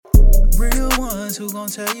ones who gon'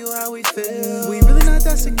 tell you how we feel. We really not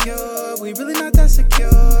that secure, we really not that secure.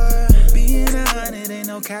 Being 100 ain't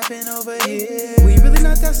no capping over here. We really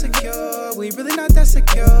not that secure, we really not that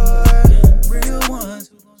secure. Real ones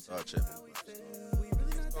who gon' tell you how we feel. We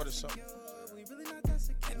really not that secure, we really not that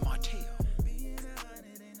secure. And Martell. Being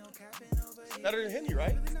 100 ain't no capping over here. Better than Henny,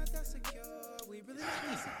 right?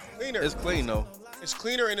 Cleaner. It's clean though. It's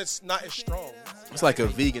cleaner and it's not as strong. It's like a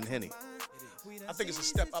vegan Henny. I think it's a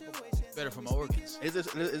step up above. Better for my organs. Is it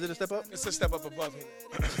a step up? It's a step up above Henny.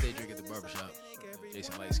 That's what they drink at the barbershop.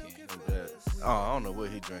 Jason Lightskin. Oh, I don't know what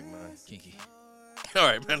he drank, man. Kinky. All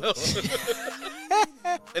right, man.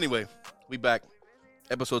 Anyway, we back.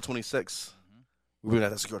 Episode 26. We're doing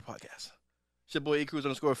that Secure Podcast. It's your boy E Cruz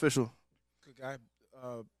 _official. Good guy.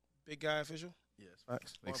 Big guy official. Yes,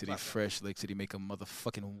 facts. Lake City fresh. Lake City make a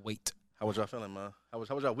motherfucking weight. How was y'all feeling, man? How was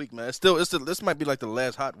y'all week, man? This might be like the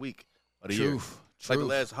last hot week of the year. It's like the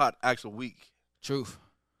last hot actual week. Truth.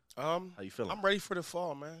 How you feeling? I'm ready for the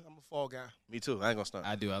fall, man. I'm a fall guy. Me too. I ain't gonna stop.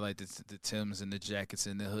 I do. I like the Timbs and the jackets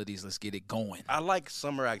and the hoodies. Let's get it going. I like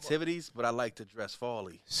summer activities, but I like to dress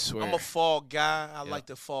fall-y. Swear. I'm a fall guy. I like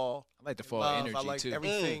the fall. I like the fall love. energy I like too.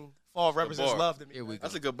 everything. Fall represents bar. love to me. Here we go.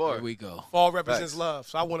 That's a good bar. Here we go. Fall represents Facts. love,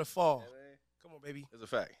 so I want to fall. Come on, baby. It's a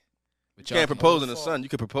fact. But You can't propose in the fall. sun. You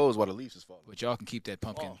can propose while the leaves is falling. But y'all can keep that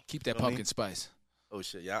pumpkin. Oh. Keep that Feel me? pumpkin spice. Oh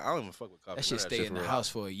shit, yeah. I don't even fuck with coffee. That shit stay in the house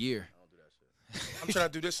for a year. I don't do that shit. I'm trying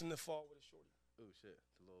to do this in the fall with a shorty. Oh shit.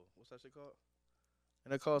 It's a little, what's that shit called?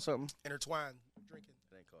 Ain't that called something? Intertwine drinking.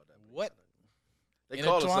 It ain't called that. What? They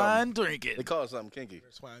call it something. Intertwine drinking. They call it something kinky.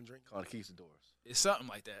 Intertwine drinking. Conquistadors. It's something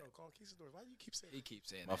like that. Conquistadors. Why do you keep saying He keeps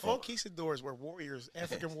saying My that. fault. Conquistadors were warriors,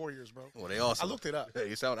 African warriors, bro. Well, they also. I looked it up. Yeah,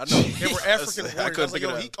 you sound. I know. They were African warriors. I I couldn't was like, think yo,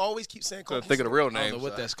 of he that. always keeps saying Couldn't think of the real I name. don't know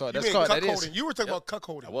what that's called. You That's mean called. That cuckolding. is. You were talking about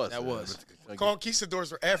cuckolding. I was. That was.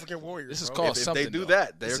 Conquistadors were African warriors. This is bro. called If something. they do though.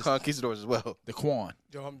 that, they're This is conquistadors as well. the Quan.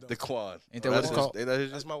 Yo, I'm done. The Quan. Ain't that what that's it's called?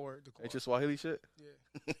 That's my word. The Ain't your Swahili shit?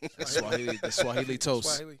 The Swahili toast.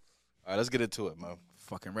 Swahili. All right, let's get into it, man.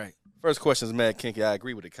 Fucking right. First question is mad kinky. I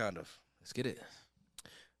agree with it, kind of. Let's get it.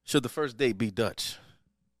 Should the first date be Dutch?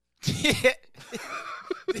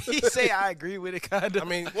 Did he say I agree with it, kind of? I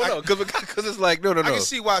mean, Well, no, because it's like, no. I can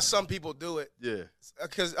see why some people do it. Yeah.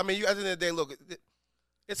 Because, I mean, you, at the end of the day, look,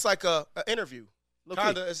 it's like a interview.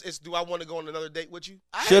 Kind of, it's do I want to go on another date with you?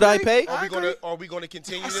 Should I pay? Are we gonna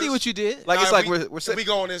continue I this? see what you did. Like, Now, it's if like we, we're if sitting. we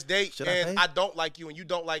go on this date Should I and pay? I don't like you and you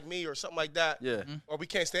don't like me or something like that, Yeah. or we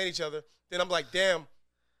can't stand each other, then I'm like, damn,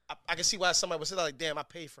 I can see why somebody would say that, like, damn, I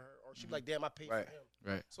paid for her, or she'd be like, damn, I paid Right. for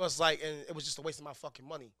him. Right. So it's like, and it was just a waste of my fucking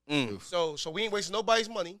money. Mm. So we ain't wasting nobody's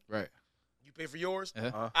money. Right. You pay for yours,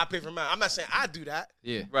 Uh-huh. I pay for mine. I'm not saying I do that,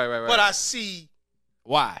 Yeah. Right. but I see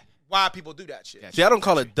Why? why people do that shit. Gotcha. See, I don't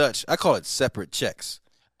call it Dutch. I call it separate checks.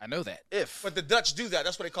 I know that. But the Dutch do that.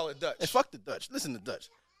 That's what they call it, Dutch. And fuck the Dutch. Listen to Dutch.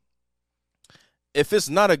 If it's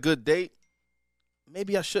not a good date,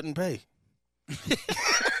 maybe I shouldn't pay.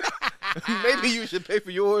 Maybe you should pay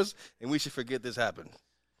for yours, and we should forget this happened.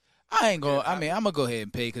 I ain't going. I mean, I'm gonna go ahead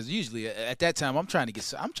and pay because usually at that time I'm trying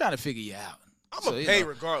to figure you out. I'm So, gonna you pay know,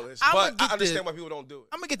 regardless, I'ma but get I understand the- why people don't do it.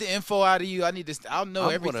 I'm gonna get the info out of you. I need to. I'll know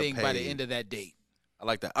I'm gonna everything by the pay. end of that date. I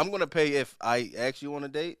like that. I'm going to pay if I ask you on a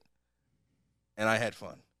date, and I had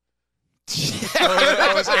fun. And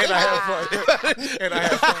I have fun. And I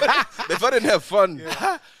have fun. If I didn't have fun,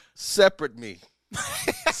 separate me.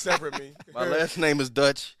 Separate me. My last name is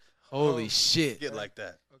Dutch. Holy shit! Get like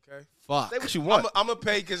that. Okay. Fuck. Say what you want. I'm gonna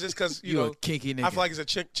pay because you You a know kinky nigga. I feel like it's a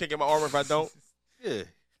chick in my arm if I don't. Yeah.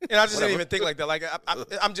 And I just Whatever. didn't even think like that. Like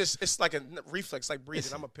I'm just it's like a reflex, like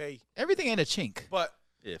breathing. I'm gonna pay, Everything ain't a chink. but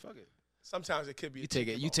Yeah, fuck it. sometimes it could be. You a take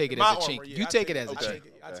chink it. in You my take it arm. as a My chink. armor, yeah, You I take it as a I chink. take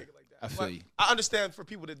it like that. I feel But you. I understand for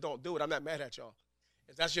people that don't do it. I'm not mad at y'all.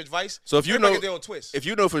 If that's your advice, So if you everybody know- get their own twist. If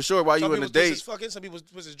you know for sure why you some in the people's twist date, is fucking, some people's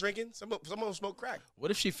twist is drinking, some of them smoke crack. What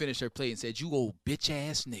if she finished her plate and said, "You old bitch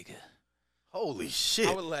ass nigga"? holy I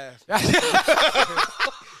shit. would laugh.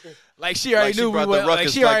 Like she already Like she knew we brought the went. Like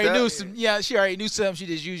ruckus she like already that? knew some. Yeah, she already knew something. She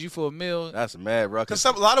just used you for a meal. That's mad ruckus.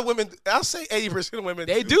 Because a lot of women, I'll say 80% of women,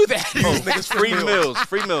 They do that. niggas Free meals.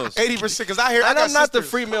 Free meals. 80% because I hear. I And got I'm not the sisters.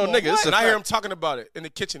 free meal Come on, nigga. It's and a I hear fact. them talking about it in the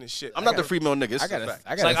kitchen and shit. I'm not the free meal nigga. It's I a got fact.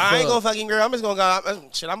 I It's got like I ain't gonna fucking girl. I'm just gonna go.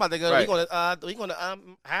 Shit, I'm about to go. Right. We gonna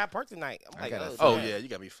Hyde Park tonight. I'm like, gotta Oh, Yeah. yeah, you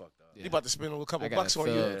got me fucked up. You about to spend a couple I got bucks a on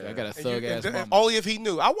you. thug. I got a And thug ass and mama. only if he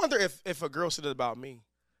knew. I wonder if a girl said it about me.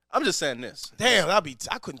 I'm just saying this. Damn, I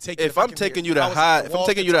couldn't take it. If I'm taking you to Hyde, if I'm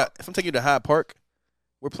taking you to Hyde Park,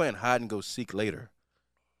 we're playing hide and go seek later.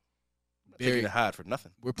 I'm taking you to Hyde for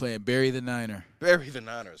nothing. We're playing Bury the Niner. Bury the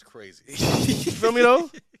Niner is crazy. You feel me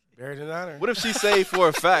though? Buried in honor. What if she say for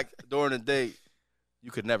a fact during the date,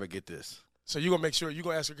 you could never get this? So you gonna make sure you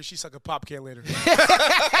gonna ask her because she suck a pop can later.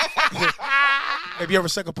 Have you ever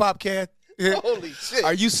suck a pop can? Holy shit!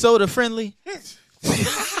 Are you soda friendly?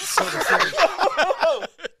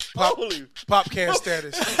 Holy Pop can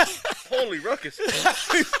status. Holy ruckus!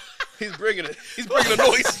 He's bringing it. He's bringing the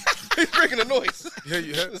noise. He's bringing the noise. Yeah,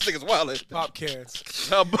 yeah. This nigga's wildin'. Pop cans.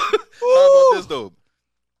 How about this though?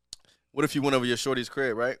 What if you went over your shorty's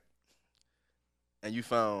crib, right? And you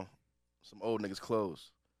found some old niggas'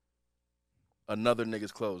 clothes. Another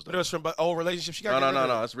nigga's clothes. But it was from old relationship. She got No.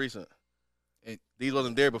 That's recent. These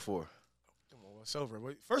wasn't there before. Come on, it's over.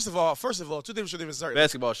 First of all, two things should be certain.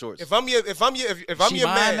 Basketball shorts. If I'm your She your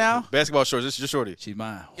mine man now? Basketball shorts. This is your shorty. She's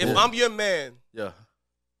mine. if I'm your man, Yeah.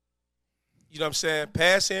 you know what I'm saying,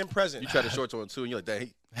 past and present. You tried the shorts on too, and you're like,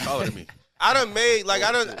 dang, he taller than me. I done made like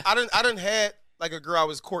I done had like a girl I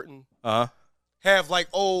was courting Uh huh. have like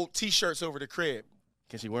old T-shirts over the crib.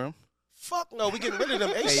 Can she wear them? Fuck no, we getting rid of them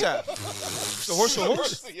ASAP. The horse. Hold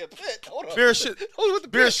on. Bear shit. Who with the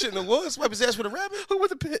Bear pit? shit in the woods. Wipe his ass with a rabbit. Who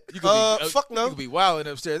with the pit? You could be, Fuck no. You could be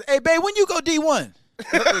wilding upstairs. Hey, babe, when you go D1?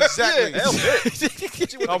 Exactly. Hell,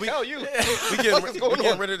 pit. Oh, we going getting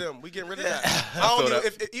on? rid of them. We getting rid of that. I don't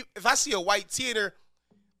feel even, if I see a white theater,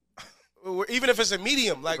 even if it's a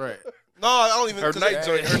medium, like Right. no, I don't even. Her 'cause night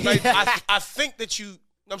joint. Her night. I think that you.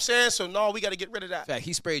 Know what I'm saying so. No, we got to get rid of that. In fact,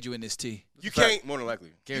 he sprayed you in this tea. You can't. More than likely.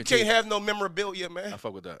 You Guaranteed. can't have no memorabilia, man. I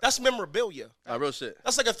fuck with that. That's memorabilia. Real shit.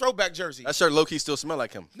 That's like a throwback jersey. That shirt low key still smell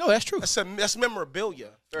like him. No, that's true. That's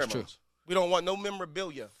memorabilia. Pheromones. true. We don't want no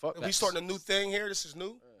memorabilia. Fuck We that. starting a new thing here. This is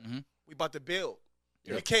new. Mhm. We about to build.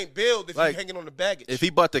 Yeah. You can't build if Like, you're hanging on the baggage. If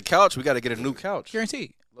he bought the couch, we got to get a new couch.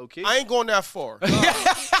 Guaranteed. Low key. I ain't going that far.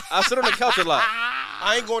 I sit on the couch a lot.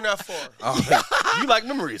 I ain't going that far. Oh, you like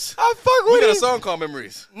memories? I fuck We got a song called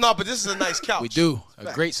Memories. No, but this is a nice couch. We do.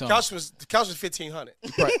 A great song. The couch was $1,500.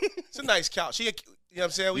 Right. It's a nice couch. You know what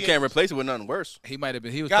I'm saying? We can't replace it with nothing worse. He might have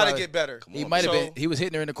been. He was Gotta probably- get better. He might have So- been. He was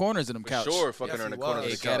hitting her in the corners of them couches. Sure, fucking Yes, her in the he corner of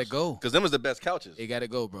was. the It gotta couch. go. Because them was the best couches. It gotta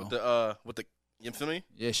go, bro. With the you feel me?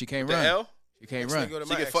 Yeah, she can't The run. L. She can't Next run. nigga go to She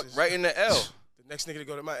my get fucked exes. right in the L. The next nigga to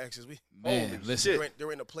go to my exes. Man, Holy listen. shit.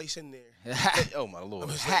 There ain't a place in there. Oh my lord. I'm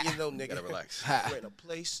just letting you know, nigga. Gotta relax. There ain't a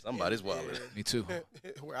place. Somebody's in wildin'. there Me too.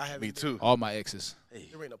 Where I haven't Me been. too. All my exes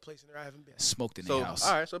There ain't a place in there I haven't been. smoked in So the house.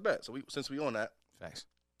 all right, so bet. So since we on that, Facts.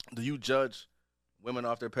 do you judge women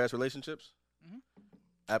off their past relationships? Mhm.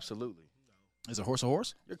 Absolutely. Is a horse a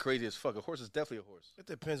horse? You're crazy as fuck. A horse is definitely a horse. It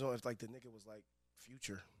depends on if like the nigga was like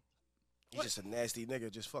Future. He's just a nasty nigga,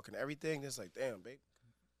 just fucking everything. It's like, damn, babe.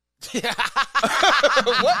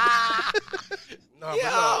 No, but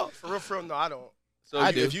no, for real, no, I don't. So I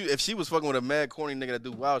if she was fucking with a mad corny nigga that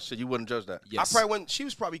do wild shit, you wouldn't judge that. Yes. I probably wouldn't. She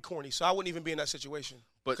was probably corny, so I wouldn't even be in that situation.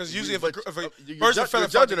 But 'Cause usually if but- a you're person ju- fell you're and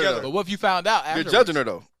fucked judging her, together- But though. what if you found out You're afterwards? judging her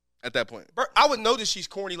though. At that point, I would know that she's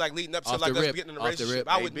corny, like leading up to Off like the us rip, getting in a off the relationship. rip,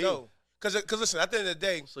 I would maybe. know. Because listen, at the end of the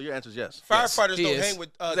day, so your answer is yes. firefighters he don't is. hang with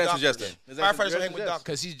His answer is doctors. yes, then. His answer- Firefighters your don't hang answer with is yes. doctors.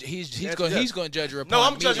 Because he's Answer going yes. he's going to judge her. Upon No,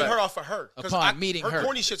 I'm meeting judging her off of her. 'Cause Upon meeting her.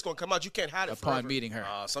 corny shit's gonna come out. You can't hide it upon forever. meeting her.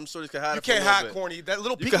 Some stories can hide You it for a can't little hide bit. corny. That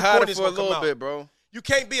little You peak can of hide it corny's for a gonna come little out. bit, bro. You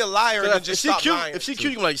can't be a liar and then just stop lying. If she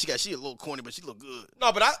cute, you can like she a little corny, but she look good.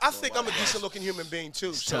 No, but I think I'm a decent looking human being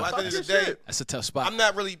too. So at the end of the day, That's a tough spot. I'm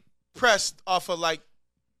not really pressed off of like,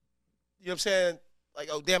 you know what I'm saying? Like,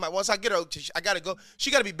 oh damn! Once I get her, I gotta go.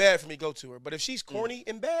 She gotta be bad for me to go to her. But if she's corny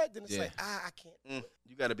and bad, then it's Yeah. like I can't.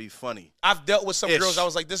 You got to be funny. I've dealt with some Ish. girls. I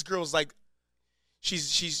was like, this girl's like,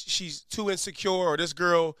 she's too insecure, or this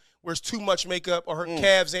girl wears too much makeup, or her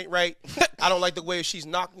calves ain't right. I don't like the way she's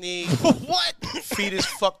knock knee. What? Feet is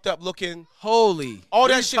fucked up looking. Holy. All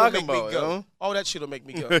What are that you shit will talking make me about, go. yo? All that shit will make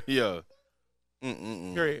me go. Yeah.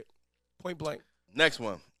 Period. Point blank. Next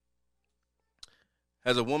one.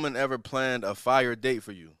 Has a woman ever planned a fire date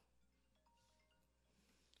for you?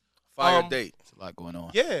 Fire date. There's a lot going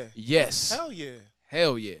on. Yeah. Yes. Hell yeah.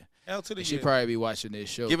 Hell yeah. Hell to the And she yeah. probably be watching this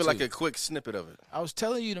show. Give it like too. a quick snippet of it. I was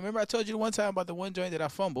telling you. Remember I told you the one time about the one joint that I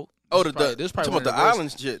fumbled. Oh, This the is this probably talking one about of the worst-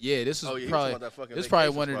 island shit. Yeah, this is Oh, yeah, he was probably talking about that fucking this is probably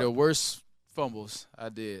vacation one of spot. the worst fumbles I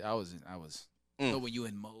did. I was Mm. you know, when you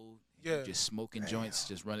in mode, you Yeah. just smoking joints,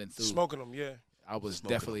 just running through. Smoking them, yeah. I was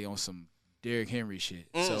definitely on some Derrick Henry shit.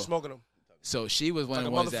 Smoking them. So she was one Like of a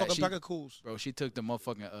the ones that motherfucking she, pack of cools. bro. She took the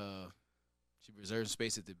motherfucking she reserved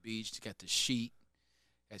space at the beach. She got the sheet,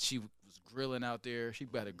 and she was grilling out there. She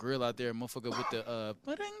got a grill out there, motherfucker with the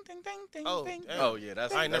Oh, ding. damn. Oh yeah,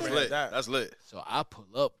 that's I ain't that's never lit. had that. That's lit. So I pull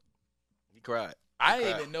up. He cried. I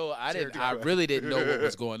didn't even know. I really didn't know what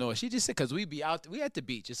was going on. She just said, "Cause we be out, we at the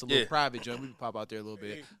beach. It's a little Yeah. private joint. We can pop out there a little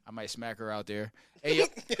bit. I might smack her out there. Hey, yo,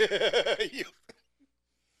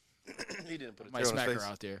 He didn't put a might tear on smack his her face.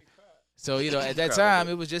 out there. So you know, at that cried a time,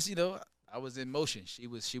 bit. it was just I was in motion. She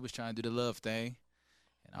was trying to do the love thing,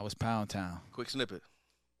 and I was Pound Town. Quick snippet.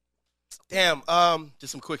 Damn.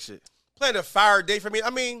 Just some quick shit. Planned a fire date for me. I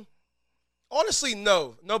mean, honestly,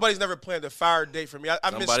 no. Nobody's never planned a fire date for me. I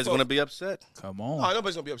Somebody's misspoke. gonna be upset. Come on. No,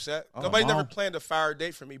 nobody's gonna be upset. Oh, Nobody come never on. planned a fire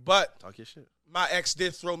date for me. But Talk your shit. my ex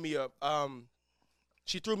did throw me a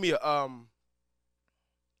she threw me a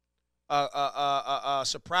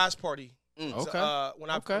surprise party. Okay. When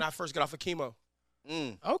I first got off of chemo.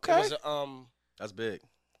 Mm. Okay. It was a That's big.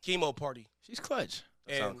 chemo party. She's clutch.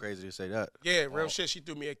 That sounds And- crazy to say that. Yeah, real shit. She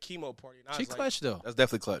threw me a chemo party. And I She was like, clutch though. That's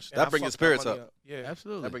definitely clutch. and I That brings your fucked my spirits money up. Yeah,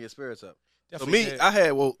 Absolutely. That brings your spirits up. So definitely me, did. I had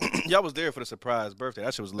y'all was there for the surprise birthday.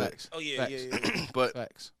 That shit was lit. Facts. Oh yeah, Facts. yeah. But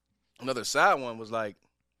Facts. another side one was like,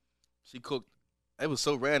 she cooked. It was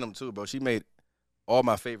so random too, bro. She made all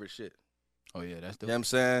my favorite shit. Oh yeah, that's You dope. know what I'm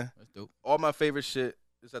saying? That's dope. All my favorite shit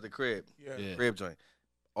is at the crib. Yeah. Yeah. Crib joint.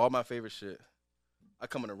 All my favorite shit. I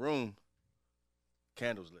come in the room,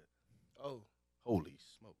 candles lit. Oh, Holy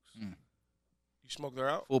smokes. Mm. you smoked her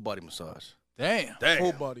out? Full body massage. Damn.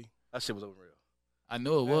 Full body. That shit was unreal. I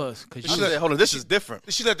know it was because I said, hold on, this is different.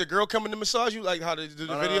 Did she let the girl come in to massage you like how they do the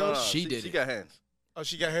No, no, videos? no, no. She did She it. got hands. Oh,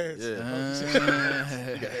 she got hands. Yeah. She got Uh,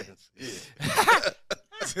 hands. Yeah.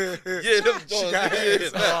 Yeah, them She joints. got Yeah,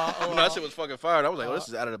 hands. yeah. Oh, When that shit was fucking fired, I was like, oh, this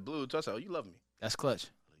is out of the blue. So I said, oh, you love me. that's clutch.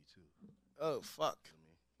 Oh fuck.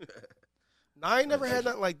 No, I ain't never had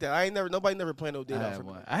nothing like that. I ain't never. Nobody never planned no I date out had for me.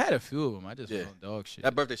 one. I had a few of them. I just Yeah. was on dog shit.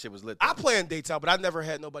 That birthday shit was lit. I planned dates out, but I never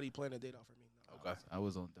had nobody plan a date out for me. Okay. I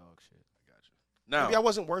was on dog shit. Now, Maybe I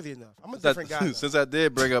wasn't worthy enough. I'm a since I- different guy. now. since I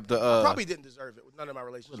did bring up the Probably didn't deserve it with none of my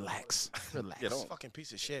relationships. Relax. Relax. Yeah, This don't- fucking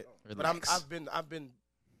piece of shit. But Relax. I've been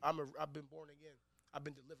born again. I've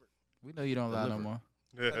been delivered. We know you don't lie no Deliver. more.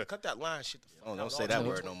 Like, cut that line shit. The fuck Oh, out. don't say All that the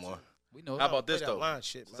word no 22. more. We know. How about Play this that though? line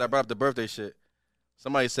shit, Since man. I brought up the birthday shit,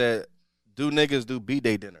 somebody said, "Do niggas do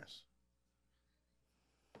B-day dinners?"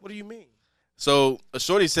 What do you mean? So a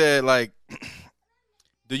shorty said, like,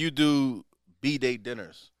 "Do you do B-day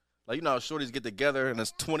dinners?" Like, you know how shorties get together and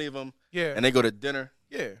there's 20 of them Yeah. and they go to dinner.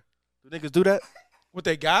 Yeah. Do niggas do that? With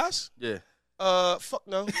they guys? Yeah. Fuck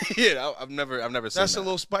no. Yeah, I've never seen That's that. a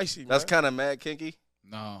little spicy, man. That's kind of mad kinky.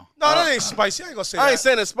 No. No, that ain't spicy. I ain't gonna say that. I ain't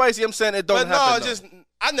saying it's spicy. I'm saying it don't but happen. no, though. just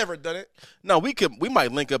I never done it. No, we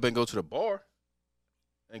might link up and go to the bar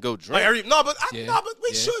and go drink. Like, Yeah. but we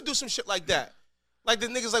Yeah. should do some shit like that. Like the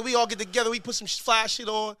niggas, like we all get together, we put some fly shit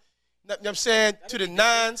on. You know what I'm saying? To the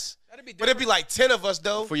nines. But it'd be like 10 of us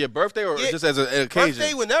though. For your birthday or Yeah. just as an occasion?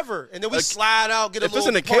 Birthday whenever, and then we Like, slide out, get a If it's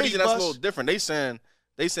little an party occasion, that's a bus. little different. They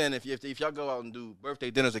saying if y'all go out and do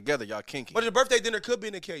birthday dinners together, y'all kinky. But the birthday dinner could be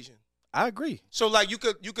an occasion. I agree. So like you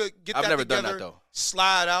could get I've that never together, done that, though.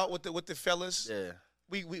 slide out with the fellas. Yeah.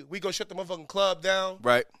 We go shut the motherfucking club down.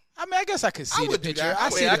 Right. I mean, I guess I could see the would do picture. that. I I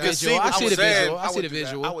see mean, the I could visual. see- I I see would the say- visual. I see the would do that.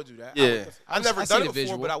 visual. I would do that. Yeah. I've never I see done the it before,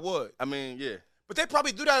 visual. but I would. I mean, yeah. But they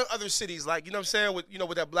probably do that in other cities, like you know what I'm saying,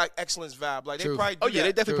 with that black excellence vibe. Like True. they probably do Oh yeah, they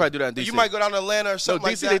that. definitely True. probably do that in DC. You might go down to Atlanta or No, something DC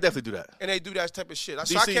like they that, definitely do that. and they do that type of shit.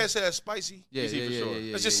 So I DC can't say that's spicy. Yeah, DC yeah, for yeah, sure. yeah, It's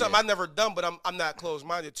yeah, just yeah. something I've never done, but I'm not closed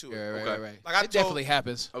minded to it. Yeah, right, Okay. right, right. Like I it definitely told-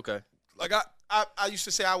 happens. Okay. Like I used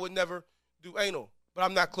to say I would never do anal, but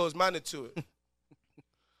I'm not closed minded to it.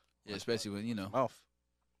 Yeah, especially when Mouth.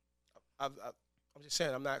 I'm just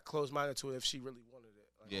saying I'm not closed minded to it if she really wanted it.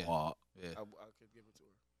 Like, Yeah. Wow. Yeah. I could give it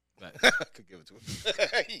to her. I could give it to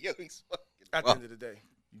him. Yo, he's fucking At wow. the end of the day,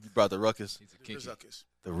 You brought the ruckus. He's a the kinky. Rizuckus.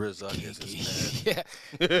 The Rizuckus is Yeah.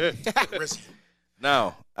 The Rizzy.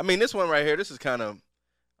 Now, I mean, this one right here, this is kind of,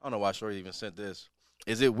 I don't know why Shorty even sent this.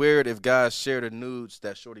 Is it weird if guys share the nudes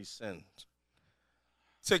that Shorty sends?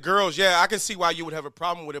 To girls, yeah, I can see why you would have a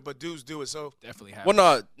problem with it, but dudes do it. So Definitely happens.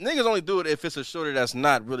 Well, no, niggas only do it if it's a shorty that's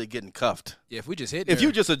not really getting cuffed. Yeah, if we just hit If her.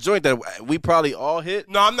 you just a joint that we probably all hit.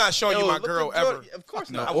 no, I'm not showing yo, you my look girl at ever. Jordan. Of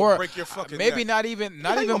course No, not. I will or break your fucking maybe neck. not even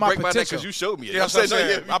How you my gonna break my neck potential. because you showed me it. Yeah, that's what I'm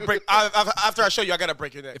saying. no, I break. After I show you, I gotta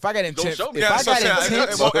break your neck. If I got intent, show me. if Yeah, I that's what I'm got saying.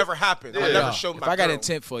 intent, It won't ever happen. Yeah. I never show if my I got girl.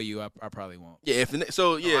 intent for you, I probably won't. Yeah, if I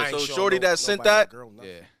so ain't so showing shorty no- that sent nobody my that, girl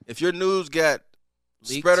nothing. Yeah. if your news got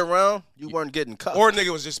Leaked. spread around, you weren't getting cuffed. Or a nigga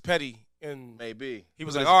was just petty and maybe he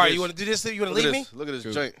was Look like, at "All right, this you bitch. want to do this? You want to Look leave at me? this. Look at this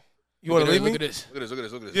True. joint. You want to leave Look me?" at this. Look at this. Look at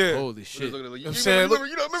this. Look at this. Yeah. Holy shit. Look at this. I'm saying, look You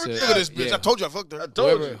remember So- Look at this bitch. Yeah. I told you I fucked her. I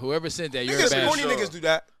told you. Whoever sent that, you're a Niggas, bad corny show. niggas do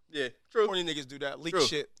that. Yeah, true. Corny niggas do that. Leak True.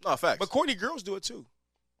 shit. No, facts. But corny girls do it too.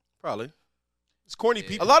 Probably. It's corny Yeah.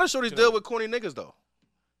 people. A lot of shorties You deal know. with corny niggas, though.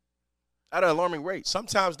 At an alarming rate.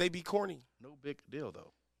 Sometimes they be corny. No big deal,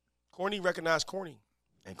 though. Corny recognize corny.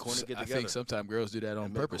 And corny get I together. think sometimes girls do that on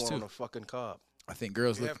and make purpose corn on too. a fucking cob. I think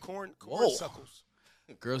girls They look. have corn Whoa. suckles.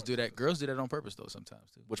 Girls do that. Girls do that on purpose though.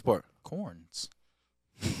 Sometimes too. Which part? Corns.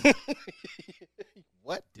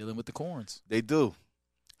 What? Dealing with the corns. They do.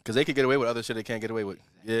 Because they could get away with other shit they can't get away with.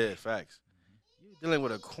 Yeah, facts. You dealing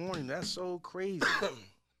with a corny, that's so crazy. All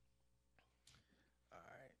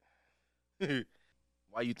right.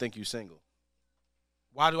 Why you think you single?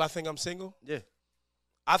 Why do I think I'm single? Yeah.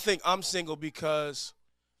 I think I'm single because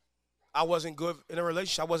I wasn't good in a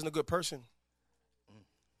relationship. I wasn't a good person.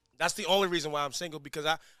 That's the only reason why I'm single, because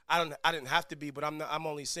I didn't have to be, but I'm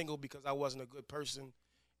only single because I wasn't a good person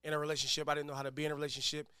in a relationship. I didn't know how to be in a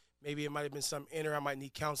relationship. Maybe it might have been some inner. I might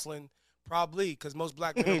need counseling. Probably, because most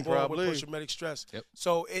black men are born with post-traumatic stress. Yep.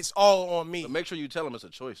 So it's all on me. But make sure you tell them it's a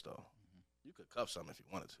choice, though. You could cuff something if you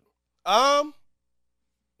wanted to.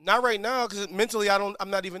 Not right now, because mentally I'm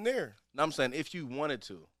not even there. No, I'm saying if you wanted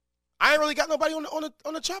to. I ain't really got nobody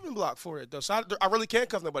on the chopping block for it though, so I really can't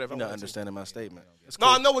cuff nobody if You're I not want understanding my statement. It's to. cool.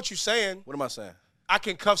 No, I know what you're saying. What am I saying? I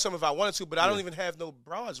can cuff some if I wanted to, but I don't even have no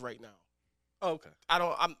bras right now. Oh, okay. I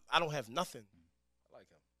don't have nothing. I like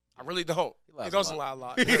him. I really don't. lies He a doesn't lot. lie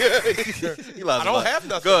a lot. He lies I a don't lot. have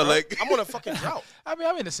nothing. Go on, bro. like. I'm on a fucking drought. I mean,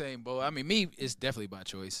 I'm in the same boat. I mean, me, it's definitely by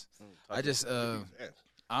choice. I just,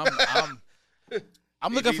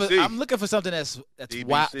 I'm DBC. looking for something that's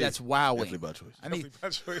DBC. that's wowing. Definitely by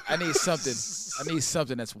choice. I need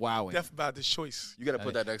something that's wowing. Death by the choice. You got to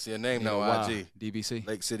put that next to your name Yeah, now, wow. YG. DBC.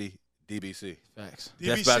 Lake City, DBC. Facts.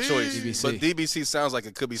 Death by DBC. choice. DBC. But DBC sounds like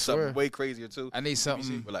it could be something Sure. way crazier, too. I need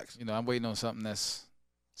something. Relax. You know, I'm waiting on something that's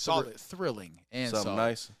Solid. thrilling and Something solid.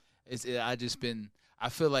 nice. I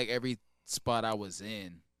feel like every spot I was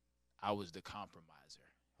in, I was the compromiser,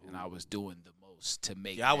 and I was doing the most to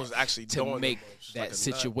make. Yeah, I was actually to doing the make most, that like a nut.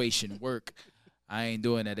 situation work. I ain't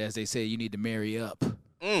doing that. As they say, you need to marry up.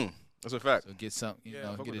 That's a fact. So get something, Yeah,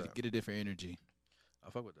 I fuck with that. get a different energy. I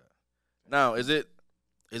fuck with that. Now, is it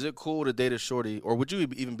cool to date a shorty, or would you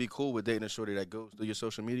even be cool with dating a shorty that goes through your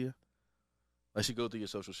social media? Like she go through your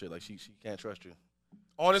social shit, like she can't trust you.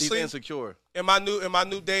 Honestly, She's insecure. in my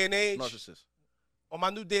new day and age, Narcissist. on my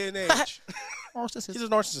new day and age. He's a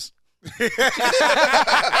narcissist.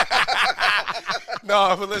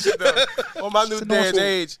 No, but listen though. On my new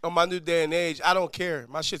day and age, I don't care.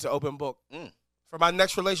 My shit's an open book. For my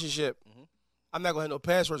next relationship, I'm not gonna have no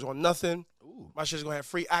passwords on nothing. Ooh. My shit's gonna have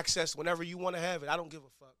free access whenever you want to have it. I don't give a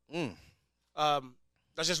fuck.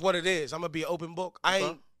 That's just what it is. I'm gonna be an open book.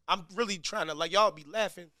 I'm really trying to, like, y'all be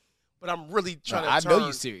laughing, but I'm really trying to I turn know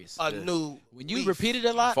you serious. a new When you leaf. repeat it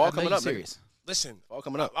a lot, Fall I know coming you up, nigga. serious. Listen, All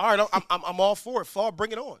coming up. all right, I'm all for it. Fall,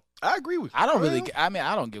 bring it on. I agree with you. I don't really. I mean,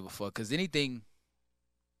 I don't give a fuck because anything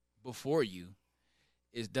before you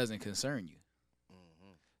doesn't concern you.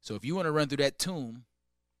 So if you want to run through that tomb,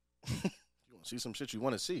 You want to see some shit you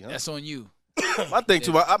want to see, huh? that's on you. My thing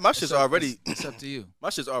too. My shit's already. It's up to you. My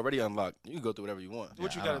shit's already unlocked. You can go through whatever you want. Do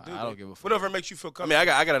what you I gotta don't- do. I don't man. give a fuck. Whatever makes you feel I comfortable. mean,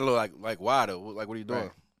 I got to look like why though? Like, what are you doing?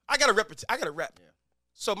 Right. I got a rep. Yeah.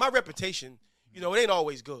 So my reputation, it ain't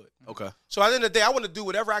always good. Okay, So at the end of the day, I want to do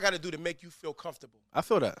whatever I got to do to make you feel comfortable. I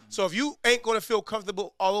feel that. So if you ain't going to feel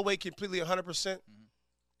comfortable all the way, completely 100%,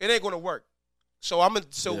 it ain't going to work. So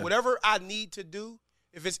Yeah. whatever I need to do,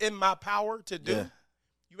 if it's in my power to do, Yeah.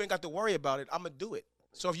 you ain't got to worry about it. I'm gonna do it.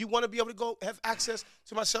 So if you want to be able to go have access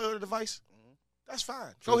to my cellular device, that's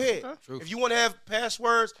fine. Go ahead. True. If you want to have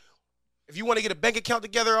passwords, if you want to get a bank account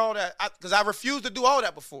together, all that, because I refused to do all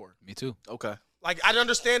that before. Me too. Okay. Like, I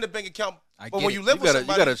understand the bank account, I but get when it. you live You with gotta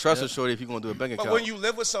somebody, trust a shorty if you're gonna do a bank account. but when you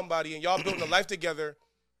live with somebody and y'all building a life together,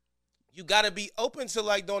 you gotta be open to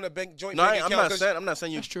like doing a joint no, bank I'm account. not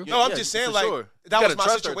saying you. That's true. No, I'm just saying, for like, sure. that You was gotta my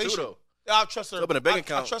trust her, situation. too, though. I trust her. Open a bank I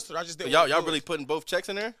account. trust her. I just didn't. Y'all wanna do really it. putting both checks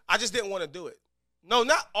in there? I just didn't want to do it. No,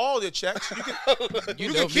 not all the checks. You can. You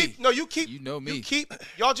you know can keep. me. No, you keep. You know me. You keep.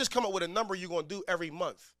 Y'all just come up with a number you're gonna do every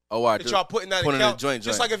month. Oh, all right. That y'all put in that Put in account. a joint.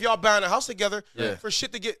 Just like if y'all buying a house together Yeah. for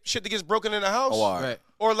shit that gets broken in the house. Oh, all right. Right.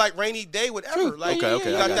 Or like rainy day, whatever. True. Like Okay,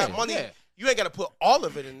 you got I that got money. Yeah. You ain't got to put all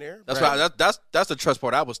of it in there. That's Right. why that's the trust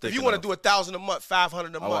part I was If thinking. you want to of. do 1,000 a month,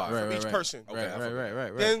 500 a month right, from right, each right. person, Okay, I forgot.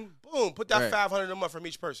 Right. then boom, put that Right. 500 a month from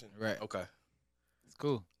each person. Right. Okay. It's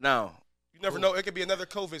cool. Now, You never know. It could be another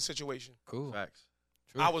COVID situation. Cool. facts.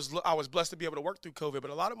 True. I was blessed to be able to work through COVID, but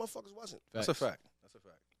a lot of motherfuckers wasn't. That's a fact. That's a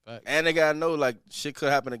fact. Facts. And they gotta know like shit could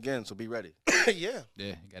happen again, so be ready. Yeah. Yeah,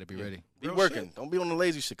 you gotta be ready. Be Real working. shit. Don't be on the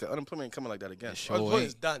lazy shit. 'Cause unemployment ain't coming like that again. It sure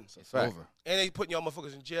Unemployment's ain't. done. It's fact. over. And they putting y'all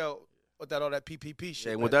motherfuckers in jail with all that PPP shit.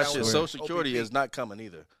 Yeah, right? with that That shit, was Social Security OPP. is not coming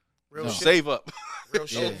either. real No. shit. Save up Real Yeah,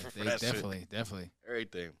 shit. for they that shit. definitely.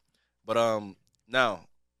 everything. But now,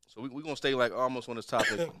 so we gonna stay like almost on this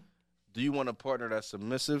topic. Do you want a partner that's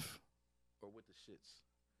submissive or with the shits,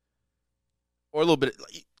 or a little bit?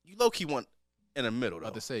 Like, you low key want in the middle though.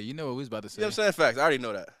 About to say, you know what we was about to You say. know what I'm saying? Facts. I already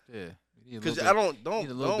know that. Yeah. We need a Because little I bit- don't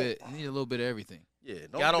need a little bit. You need a little bit of everything. Yeah,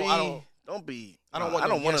 Yeah, I don't don't be. I don't want. I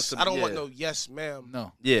don't want yes, to. I don't want no yes, ma'am.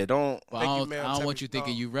 No. Yeah, don't. But Thank you, I don't, ma'am. I don't Tell want me- you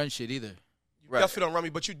thinking no. you run shit either. You Right. definitely don't run me,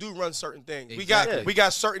 but you do run certain things. Exactly. We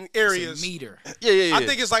got certain It's a areas. meter. Yeah. I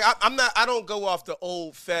think it's like I'm not. I don't go off the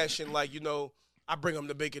old fashioned like I bring them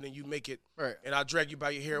the bacon and you make it, Right. and I drag you by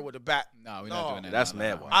your hair with a bat. No, we're No, not doing that. that's No, mad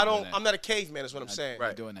no, wild. we're I not don't. doing that. I'm not a caveman. Is what I'm Not- saying. we're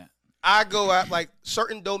not doing that. I go at like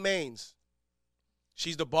certain domains.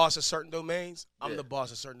 She's the boss of certain domains. I'm Yeah. the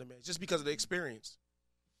boss of certain domains, just because of the experience.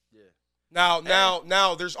 Yeah.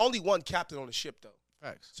 Now, there's only one captain on the ship, though.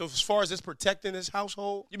 Facts. So as far as this protecting this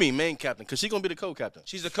household, You mean main captain? Because she gonna be the co-captain.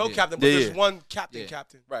 she's the co-captain, but Yeah, there's yeah. one captain. Yeah.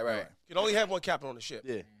 Captain. Right. You can only have one captain on the ship.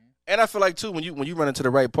 Yeah. And I feel like too when you run into the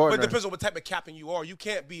right But partner. it depends on what type of captain you are. You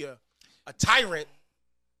can't be a tyrant.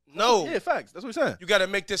 No. Yeah, facts. That's what we're saying. You got to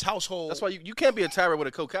make this household. That's why you can't be a tyrant with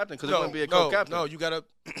a co-captain because it wouldn't be a co-captain. No, you got to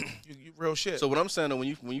you real shit. So what I'm saying, though, when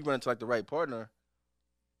you run into like the right partner,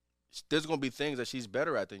 there's gonna be things that she's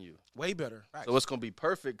better at than you. way better. So it's gonna be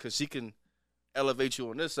perfect because she can elevate you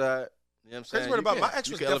on this side. You know what I'm saying? Crazy part about You my can- ex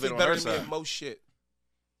you was can elevate definitely on her better than me side. in most shit.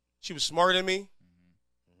 She was smarter than me.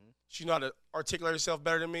 She knew how to articulate herself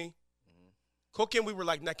better than me. Cooking, we were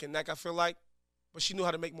like neck and neck, I feel like. But she knew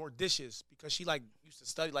how to make more dishes because she like used to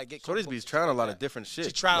study, like get So these cookbooks be and trying shit a like lot that. of different shit.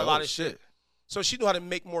 She tried a Like, lot oh, of shit. So she knew how to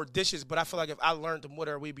make more dishes, but I feel like if I learned them with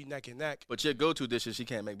her, we'd be neck and neck. But your go-to dishes she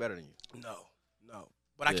can't make better than you. No.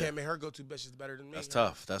 But I Yeah. can't make her go to dishes better than me. That's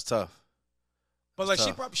tough. That's tough. But like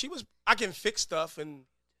tough. she was, I can fix stuff and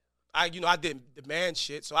I didn't demand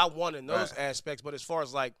shit, so I won in those Right. aspects. But as far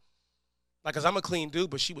as like, cause I'm a clean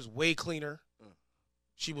dude, but she was way cleaner.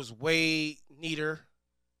 She was way neater.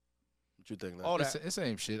 What you think? All Like? It's that. the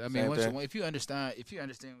same shit. I Same mean, thing. if you understand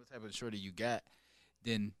what type of shorty you got,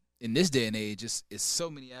 then in this day and age, it's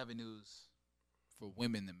so many avenues for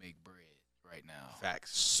women to make bread right now.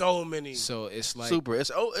 Facts. So many. So it's like Super.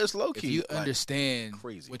 It's low if key. you like, understand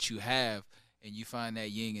crazy. what you have and you find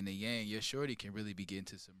that yin and the yang, your shorty can really be getting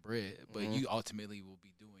to some bread. But Mhm. you ultimately will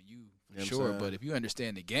be doing you for You know what I'm sure. saying? But if you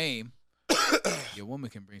understand the game, your woman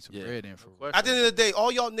can bring some Yeah. bread in for No question. At the end of the day,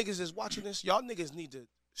 all y'all niggas is watching this. Y'all niggas need to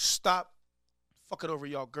stop fucking over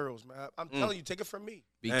y'all girls, man. I'm telling you, take it from me.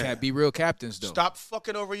 be real captains though. Stop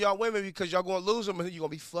fucking over y'all women because y'all gonna lose them and you're gonna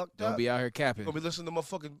be fucked Don't up. be out here capping. You're gonna be listening to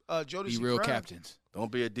motherfucking Jodeci. Be real Crime. captains.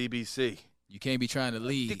 Don't be a DBC. You can't be trying to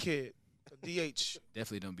lead. Dickhead. A DH.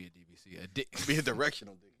 Definitely don't be a DBC. A dick. Be a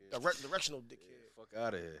directional dickhead. Directional dickhead. Fuck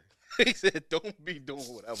out of here. He said, "Don't be doing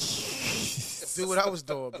what I was Do what I was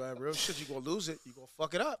doing, man. Real shit. You gonna lose it. You gonna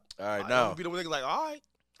fuck it up. doing." All right, I'm now gonna be the nigga like, all right,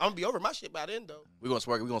 I'm gonna be over my shit by then though. we're gonna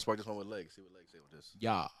spark this one with legs. See what legs say with this.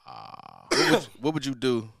 Yeah. What would you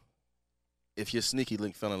do if your sneaky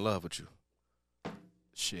link fell in love with you?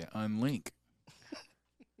 Shit. Unlink.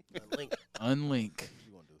 Link. Unlink. What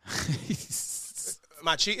you gonna do? Am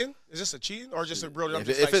I cheating? Is this a cheating or just a bro that I'm If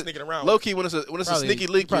just it- like if it- sneaking around? Low with? key, when it's a Probably- sneaky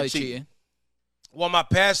link, probably you're cheating. Well, my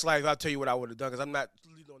past life, I'll tell you what I would have done because I'm not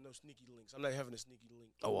doing no sneaky links. I'm not having a sneaky link.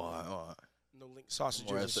 Oh, all right. No link sausages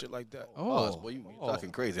All right, and so- shit like that. Oh, boy, you oh.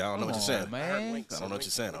 talking crazy. I don't know what you're Come on, saying. man. Links. I don't know what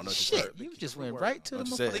you're saying. I don't know what you're saying. Shit, you just Root went word. right to the What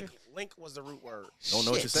you said. motherfucker. Link was the root word. Don't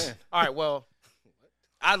know what you're Shit. saying. All right, well,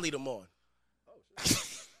 I lead them on.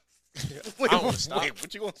 Wait, I don't wanna stop.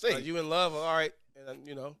 what you gonna say? You in love? All right,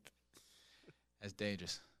 and That's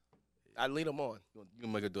dangerous. I lead them on. You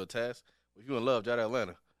gonna make her do a task? If you in love, drive to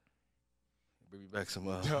Atlanta. Bring me back some.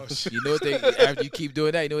 Oh, shit. You know what they after you keep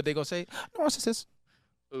doing that, you know what they gonna say? Narcissist.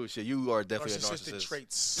 Oh shit, you are definitely a Narcissistic narcissist.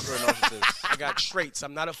 traits. You're a narcissist. I got traits.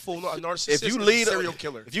 I'm not a full a narcissist. If you is a lead serial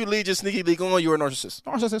killer. If you lead your sneaky leak on, you're a narcissist.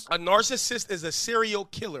 Narcissist. A narcissist is a serial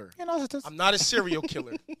killer. You're a narcissist. I'm not a serial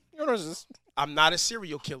killer. You're a narcissist. I'm not a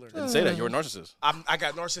serial killer. Didn't say that. You're a narcissist. I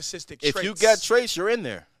got narcissistic traits. If you got traits, you're in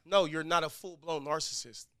there. no, you're not a full blown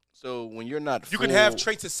narcissist. So when you're not, You can have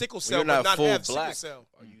traits of sickle when cell, you're but not not full have black. sickle cell.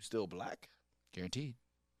 Are you still black? Guaranteed.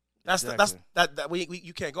 That's Exactly.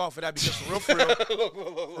 you can't go off of that because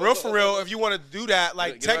for real, if you want to do that,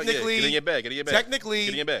 like Get out- yeah, technically, get in your bag. Get in your bag. technically, Get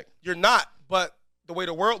in your bag. you're not. But the way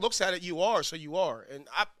the world looks at it, you are. So you are, and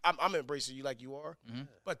I'm embracing you like you are. Mhm.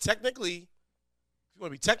 But technically, if you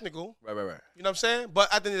want to be technical, Right. you know what I'm saying.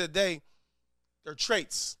 But at the end of the day, they're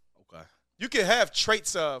traits. Okay. You can have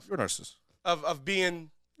traits of You're a narcissist.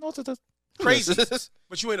 being Narcissist. crazy, Narcissist.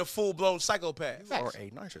 but you ain't a full blown psychopath. You are a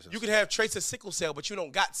narcissist. You can have traits of sickle cell, but you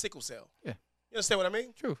don't got sickle cell. Yeah. You understand what I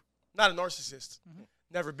mean? True. Not a narcissist.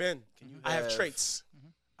 Never been. I have have- traits.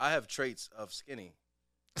 I have traits of skinny.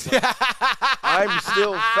 I'm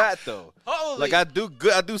still fat though. Holy. Like I do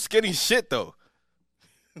good. I do skinny shit though.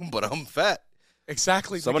 But I'm fat.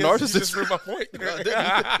 Exactly. So I'm a because narcissist. You just proved my point. It's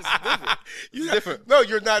different. You- different. No,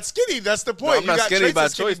 you're not skinny. That's the point. I'm not you got skinny traits by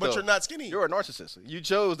of skinny, choice, but though. you're not skinny. You're a narcissist. You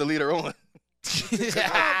chose to lead her on.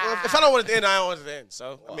 If I don't want it to end, I don't want it to end.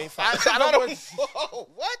 So I mean, I don't want.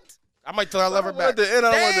 What? I might throw I love her back. At the end,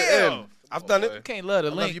 I don't want the Damn. end. I've done You it. can't love the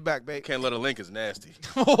I love link. you back, babe. Can't let a link is nasty.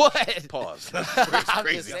 What? Pause. I'm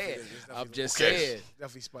Crazy. just saying. I'm just Okay. saying.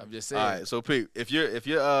 Definitely spicy. I'm just All saying. right, so Pete, if your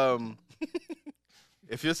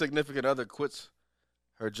if your significant other quits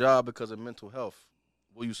her job because of mental health,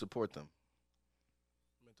 will you support them?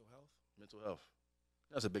 Mental health. Mental health.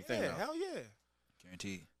 That's a big thing Yeah, now. hell yeah.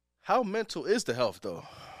 Guaranteed. How mental is the health though?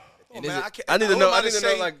 And man, is it- I, can't, I need to who know. am I need to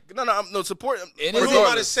say- know. Like, no support. And Who is it- am I to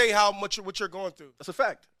regardless. say how much what you're going through? That's a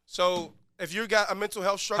fact. So if you got a mental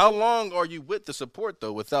health struggle, How long are you with the support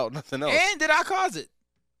though, without nothing else? And did I cause it?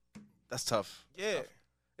 That's tough. yeah.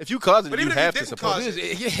 If you cause it, But you even if you have to didn't support cause it.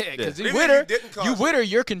 it- Yeah, because Even you if with her, you didn't cause you it. with her,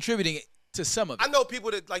 you're contributing to some of it. I know people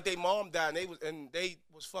that like their mom died and they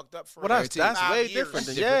was fucked up for Well, like that's 5 way years. different.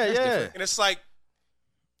 That's Yeah, different. That's yeah. different. And it's like,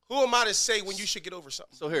 who am I to say when you should get over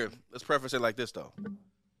something? So here, let's preface it like this though.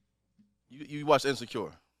 You watch Insecure.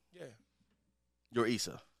 Yeah, You're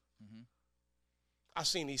Issa. I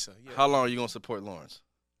seen Issa. Yeah, How long are you gonna support Lawrence?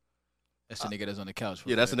 That's the nigga that's on the couch.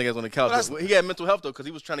 Yeah, that's the nigga that's on the couch. But that's- He had mental health though, because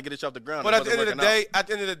he was trying to get it off the ground. but It at the wasn't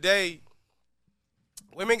end of the day,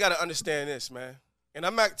 women got to understand this, man. And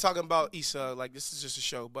I'm not talking about Issa. Like this is just a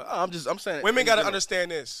show, but working out. I'm saying women in got to general.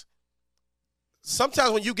 understand this.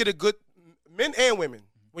 Sometimes when you get a good, men and women,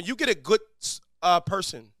 when you get a good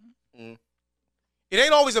person, Mhm. it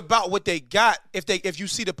ain't always about what they got. If you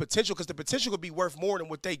see the potential, because the potential could be worth more than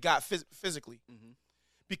what they got physically. Mhm.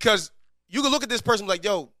 Because you can look at this person like,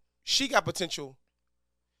 yo, she got potential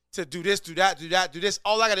to do this, do that, do that, do this.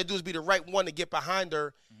 All I got to do is be the right one to get behind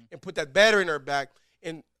her and put that battery in her back,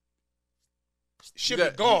 and shit be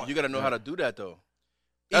gone. You got to know how to do that though.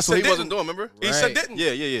 That's Issa what he didn't. wasn't doing. Remember? Issa Right. didn't.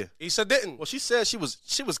 Yeah. Issa didn't. Well, she said she was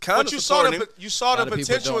kind But of you saw supporting him. the saw A the lot of people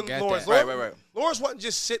potential don't in get Lawrence. that. Right. Lawrence wasn't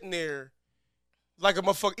just sitting there like a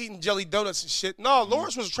motherfucker eating jelly donuts and shit. No,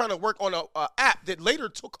 Lawrence was trying to work on a app that later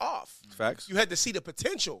took off. Facts. You had to see the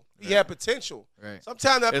potential. He had potential. Right.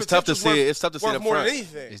 Sometimes that It's tough to potential's see worth- it. It's tough to see worth the more front. than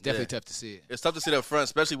anything. It's definitely tough to see it. It's tough to see that front,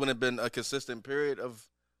 especially when it's been a consistent period of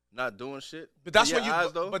not doing shit. But that's In when your you.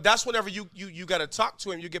 eyes, though, But that's whenever you got to talk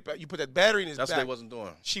to him. You put that battery in his that's what back. they wasn't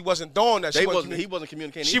doing. She wasn't doing that. He She wasn't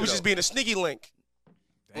communicating. She was either, just being a sneaky link.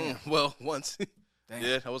 though. Well, once. Damn.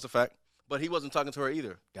 Yeah, that was a fact. But he wasn't talking to her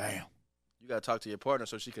either. Damn. You got to talk to your partner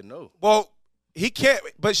so she can know. Well, he can't.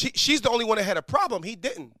 But she's the only one that had a problem. He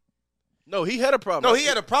didn't. No, he had a problem. No, he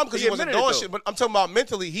had a problem because he wasn't admitted it, doing though. shit. But I'm talking about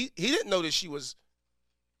mentally. He didn't know that she was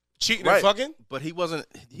cheating Right. and fucking. But he wasn't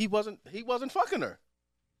fucking her.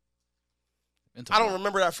 Mental I don't health.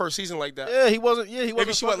 remember that first season like that. Yeah, he wasn't. Yeah, he wasn't.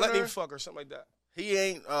 Maybe she wasn't letting fucking him her. fuck or something like that. He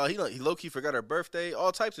ain't. He low key forgot her birthday.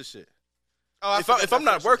 All types of shit. Oh, If forgot I'm that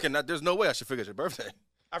not first working, there's no way I should forget your birthday. season.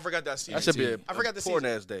 I forgot that season. That should be a, I forgot the porn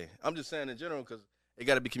season. ass day. I'm just saying in general because it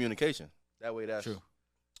got to be communication. That way, that's True.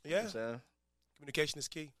 You know Yeah, what I'm saying? communication is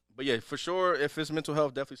key. But yeah, for sure, if it's mental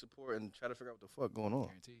health, definitely support and try to figure out what the fuck going on.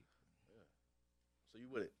 Guaranteed. So you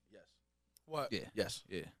with it? Yes. What? Yeah. Yes.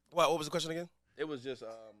 Yeah. What was the question again? It was just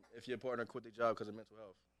if your partner quit their job because of mental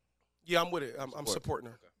health. Yeah, I'm with it. I'm Support. supporting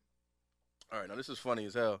her. All right, now this is funny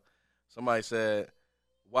as hell. Somebody said,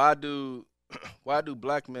 "Why do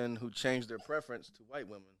black men who change their preference to white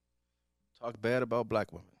women talk bad about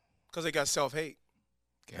black women?" Because they got self-hate.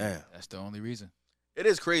 Damn. That's the only reason. It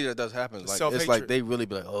is crazy that does happen. Like it's Self-hatred. like they really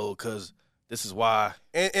be like, "Oh, because this is why."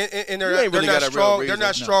 And You they're, ain't they're really not got a real strong. They're reason.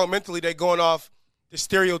 not No. strong mentally. They're going off the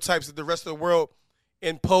stereotypes that the rest of the world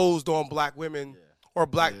imposed on black women or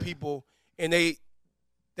black Yeah. people, and they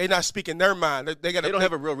not speaking their mind. They got They don't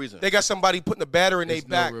have a real reason. They got somebody putting a battery in their There's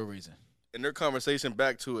back, no real reason. And their conversation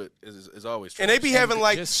back to it is always true. and they be having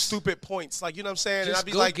like just- stupid points, like you know what I'm saying. And I Just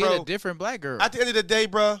be go like, get bro, a different black girl. at the end of the day,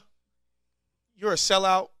 bro, you're a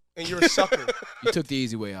sellout and you're a sucker. You took the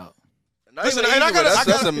easy way out. Not Listen, even and I easy way. gotta-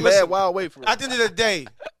 That's a listen, mad wild way for it. At the end of the day,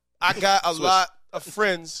 I got a lot of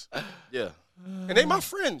friends, Yeah. and they my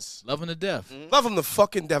friends. Loving to death. Mm-hmm. Love them to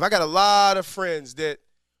fucking death. I got a lot of friends that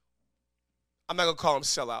I'm not gonna call them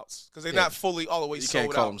sellouts because they're Yeah. not fully all the way You sold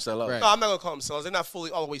can't call out. them sell out. Right. No, I'm not gonna call them sellouts. They're not fully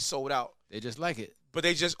all the way sold out, They just like it. but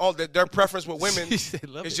they just all their preference with women They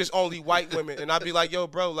love is it. just only white women. And I'd be like, yo,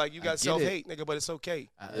 bro, like you I got get self hate, nigga, but it's okay.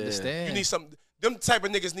 I understand. You need some. Them type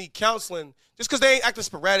of niggas need counseling just because they ain't acting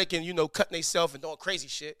sporadic and cutting themselves and doing crazy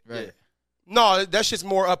shit. Right. Yeah. No, that shit's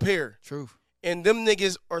more up here. Truth. And them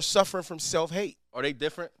niggas are suffering from self hate. Are they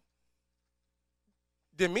different?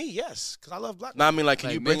 Than me, yes, because I love black. No, I mean, like, can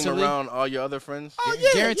Like you bring them mentally? around all your other friends? Oh yeah,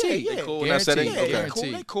 Guaranteed. yeah, They yeah. cool in that setting? Yeah, Guaranteed. they Okay.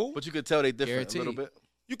 cool. They cool. But you could tell they different a little Guaranteed. bit.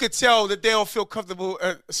 you could tell that they don't feel comfortable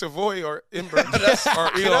at Savoy or Ember or That's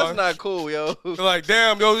Elon. not cool, yo. They're like,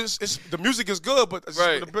 damn, yo, the music is good, but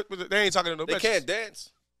Right. they ain't talking to no They bitches. can't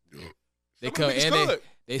dance. They Some come of them and niggas could.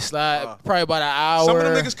 they slide probably about an hour. Some of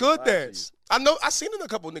them niggas could I dance. I seen a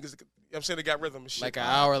couple of niggas. I'm saying they got rhythm and shit. like an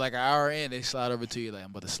hour in, they slide over to you like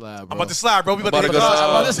I'm about to slide, bro. I'm about to slide, bro. We about to hit. go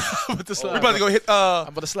I'm We about to slide. about to go hit. I'm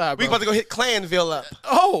about to slide, bro. We about to go hit Clanville up.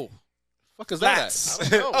 Oh, Fuck is Flats.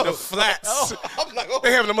 that? I don't know. The flats. I'm not going.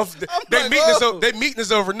 They having them. They like, meeting us. oh. They meeting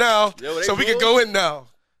us over now, Yo, they so we can rules? go in now.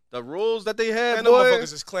 The rules that they had, Man, them boy.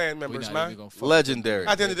 motherfuckers is Clan we members, not man. even gonna fuck Legendary.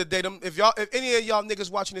 At the end of the day, if any of y'all niggas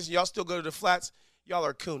watching this, and y'all still go to the flats, y'all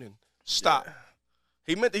are cooning. Stop.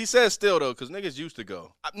 He said still though, because niggas used to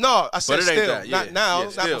go. No, I said But it ain't still, that, yeah. not now, Yeah,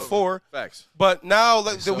 not still. before. Facts. But now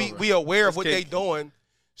like, It's that over. we aware of It's what they cake. doing.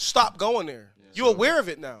 Stop going there. You aware of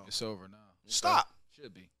it now. It's over now. Stop.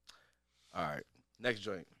 Should be. All right. Next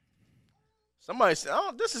joint. Somebody said,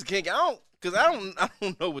 this is kinky. I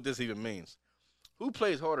don't know what this even means. Who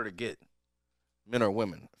plays harder to get? Men or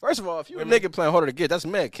women? First of all, if you're a nigga playing harder to get, that's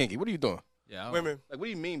mad kinky. What are you doing? Yeah, I don't- Women. Like, what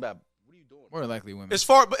do you mean by what are you doing? More likely women. As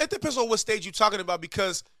far, but it depends on what stage you're talking about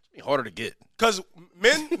because Harder to get.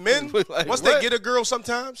 men Like, once what? they get a girl,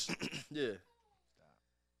 sometimes Yeah.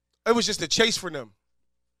 it was just a chase for them,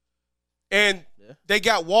 and Yeah. they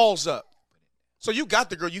got walls up. So you got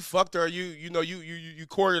the girl, you fucked her, you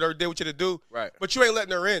courted her, did what you had to do, Right. but you ain't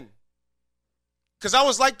letting her in. Cause I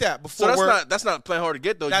was like that So before. that's not playing hard to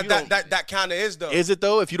get though. that You don't- that kind of is though. is it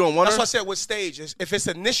though? If you don't want That's her, why I said what stage. If it's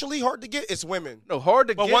initially hard to get, it's women. no hard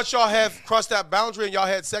to But get. once y'all have crossed that boundary and y'all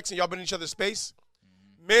had sex and y'all been in each other's space,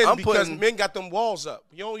 men because men got them walls up.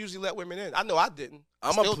 You don't usually let women in. I know I didn't.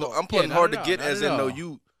 I'm Still don't. putting Yeah, hard not to at get all, as not in at no all.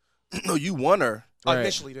 you no you want her, Right.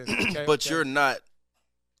 Initially, then. Okay, but okay. you're not.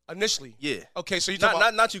 initially. Yeah. Okay, so you Not talking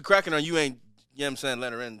about not you cracking her. You ain't. You know what I'm saying?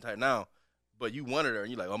 Let her in type now, but you wanted her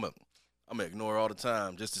and you're like I'm gonna ignore her all the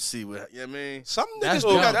time just to see what you know what I mean. some That's niggas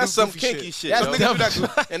do dumb. that. That's do some goofy kinky shit. That's yo. Some niggas do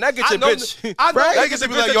that. And that gets I your know, bitch. I know That niggas gets that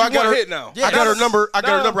the be like, bitch yo, I that you got want her hit now. I got her number. I got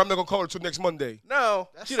her No. number. I'm not gonna call her till next Monday. No,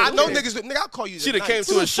 I know niggas. Nigga, I'll call you. She'd have tonight. came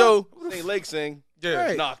to a show. Sing Lake sing. Yeah,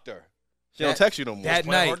 Right. Knocked her. She don't That- text you no more. that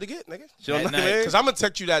Play night. hard to get, nigga. She don't that know what I night. mean? Because I'm gonna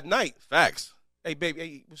text you that night. Facts. Hey, baby,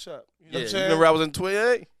 hey, what's up? You know Yeah, what I'm you saying? remember I was in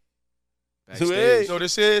 28? Backstage. Hey. You know what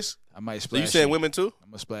this is? I might So splash you saying women too? I'm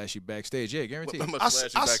gonna splash you backstage. Yeah, guaranteed. I'm gonna I splash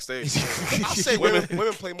s- you I s- backstage. I say women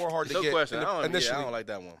play more hard to No get. question. Initially, I don't like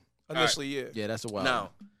that one. initially, yeah. Yeah, that's a wild.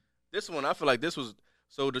 Now, this one, I feel like this was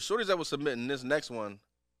so the shorties that was submitting this next one,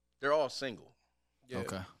 they're all single. Yeah.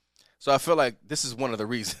 Okay. So I feel like this is one of the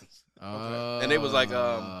reasons. And they was like, do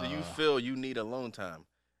Uh, you feel you need alone time?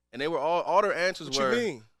 And they were all their answers What were you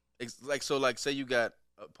mean? like say you got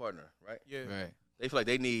a partner, right? Yeah. Right. They feel like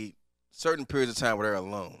they need certain periods of time where they're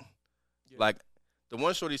alone. Yeah. Like the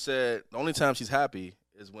one shorty said, the only time she's happy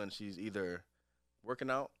is when she's either working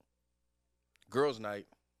out, girls' night,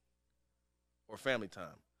 or family time.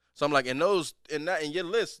 So I'm like, in your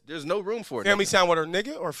list, there's no room for it. Family nigga. time with her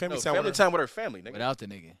nigga or family No, time family with her? time with her family, nigga. Without the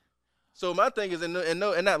nigga, So my thing is in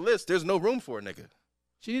that list, there's no room for a nigga.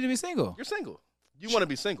 she need to be single. You're single. You want to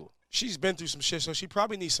be single. She's been through some shit, so she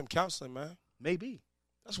probably needs some counseling, man. Maybe.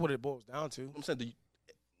 That's what it boils down to. I'm saying,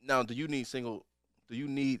 do you need single? Do you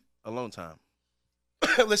need alone time?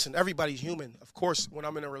 Listen, everybody's human. Of course, when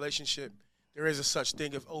I'm in a relationship, there is a such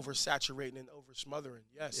thing of oversaturating and oversmothering.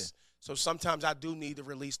 Yes. So sometimes I do need the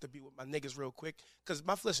release to be with my niggas real quick. Because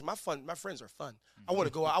my friends are fun. I want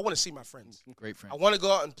to go out. I want to see my friends. Great friend. I want to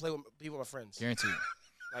go out and be with my friends. Guaranteed.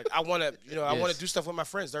 Like I want to, I want Yes. to do stuff with my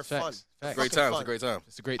friends. They're Facts. fun. Facts. Great Fucking time. It's fun. a great time.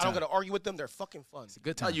 It's a great I time. don't got to argue with them. They're fucking fun. It's a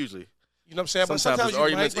good Not time. usually. You know what I'm saying? Sometimes but there's you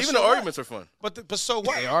arguments. might, Even but the so what? arguments are fun. But so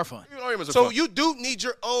what? They are fun. Even arguments are So fun. you do need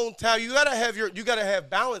your own time. You gotta have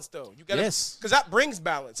balance though. You gotta, Yes. because that brings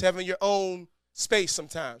balance, having your own space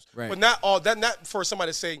sometimes. Right. But not all that. Not for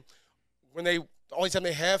somebody to say when the only time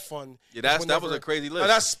they have fun. Yeah, is that was whenever- a crazy Oh, list.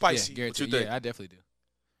 that's spicy. Yeah, guaranteed. you think? Yeah, I definitely do.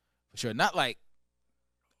 For sure. Not like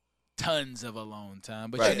tons of alone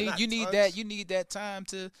time, but Right. you Not need tons. that. You need that time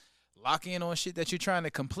to lock in on shit that you're trying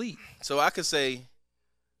to complete. So I could say,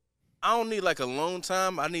 I don't need like alone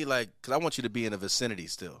time. I need because I want you to be in the vicinity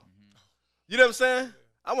still. You know what I'm saying?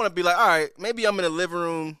 I want to be like, all right, maybe I'm in the living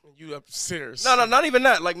room. You upstairs. No, not even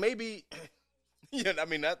that. Like maybe, yeah, I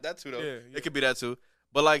mean that too though. Yeah, yeah. It could be that too.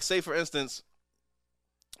 But like, say for instance,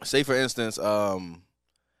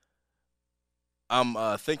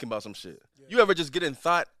 I'm thinking about some shit. Yeah. You ever just get in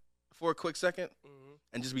thought for a quick second Mhm.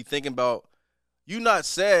 and just be thinking about you not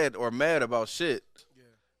sad or mad about shit? Yeah.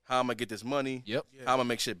 How I'm gonna get this money? Yep. Yeah. How I'm gonna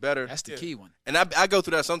make shit better? That's the Yeah. key one. And I go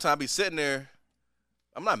through that sometimes. I be sitting there.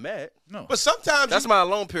 I'm not mad. No. But sometimes That's my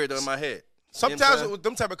alone period though in my head. Sometimes saying? with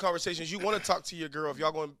them type of conversations, you want to talk to your girl if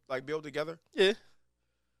y'all going to like build together. Yeah.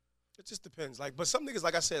 It just depends. Like, but some niggas,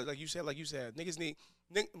 like I said, niggas need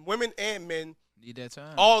women and men Need that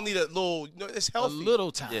time. all need a little. It's a healthy.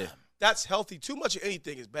 little time. Yeah. That's healthy. Too much of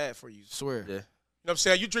anything is bad for you. Swear. Yeah. You know what I'm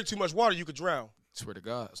saying? You drink too much water, you could drown. Swear to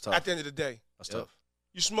God. That's tough. At the end of the day, That's Yep. tough.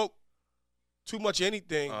 you smoke too much of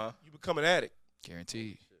anything, you become an addict.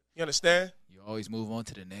 Guaranteed. You understand? You always move on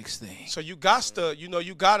to the next thing. So you got to, you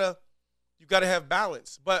gotta have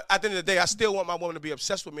balance. But at the end of the day, I still want my woman to be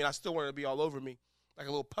obsessed with me, and I still want her to be all over me like a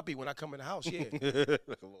little puppy when I come in the house. Yeah,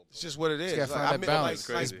 it's just what it is. You gotta Like, find that balance.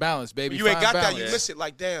 like, It's balance, baby. when you ain't Find got balance. that, you miss it.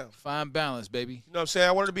 Like damn. Find balance, baby. You know what I'm saying?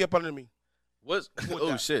 I want her to be up under me. What's with oh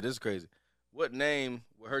that. shit, this is crazy. What name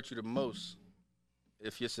would hurt you the most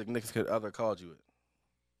if your significant other called you it?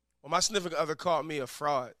 Well, my significant other called me a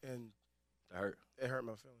fraud, and That hurt. it hurt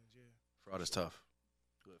my feelings. Yeah, Fraud is tough.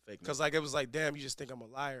 Good fake. because like it was like, damn, you just think I'm a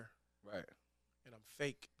liar. Right. And I'm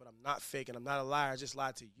fake, but I'm not fake, and I'm not a liar. I just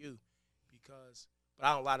lied to you, but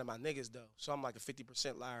I don't lie to my niggas though. So I'm like a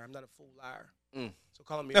 50% liar. I'm not a full liar. Mm. So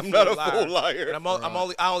calling me a I'm full not a liar. full liar. And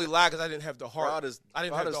I only lie because I didn't have the heart. Fraud is I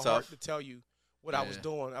didn't fraud have is the heart tough. to tell you what I was Yeah.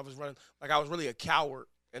 doing. I was running like I was really a coward,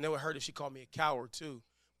 and it would hurt if she called me a coward too.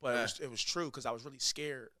 But it was true because I was really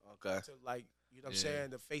scared Okay. to like you know what I'm Yeah.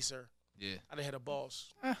 saying, to face her. Yeah. I didn't have a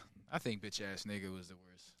boss. I think bitch ass nigga was the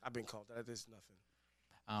worst. I've been called that. It's nothing.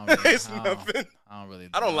 I don't really, It's nothing. I don't really.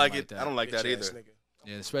 I don't like it. that. I don't like that Bitch ass either. nigga.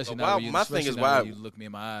 Yeah, especially But now. why- when you, my thing especially is now why- when you look me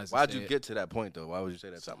in my eyes. and Why'd say you it. get to that point though? Why would you say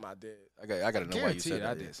that? Something I did. I gotta know why you said Guaranteed that.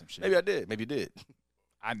 I did some shit. Maybe I did. Maybe you did.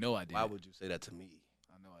 I know I did. Why would you say that to me?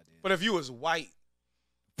 I know I did. But if you was white,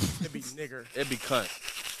 it'd be nigger. It'd be cunt.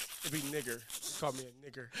 It'd be nigger. You call me a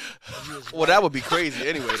nigger. If you was Well, that would be crazy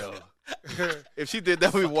anyway though. If she did,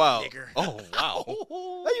 that would be wild. nigger. Oh wow.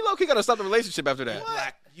 Now you low key gotta stop the relationship after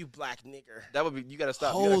that. you black nigger. That would be. You gotta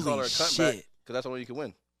stop. You gotta call Holy her a cunt shit. back because that's the only you can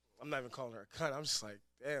win. I'm not even calling her a cunt. I'm just like,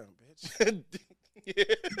 damn, bitch.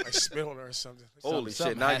 Like spit on her or something. Holy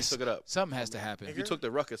Something shit! Now you has- took it up. Something has to happen. Nigger? You took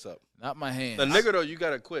the ruckus up. Not my hand. The nigga though, you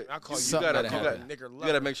gotta quit. I call you. Something I gotta call happen. her a nigger You lover.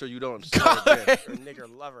 gotta make sure you don't. God. swear again. You're a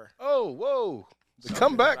nigger lover. Oh, whoa! The Something.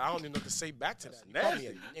 comeback. I don't even know what to say back to that. You That's call me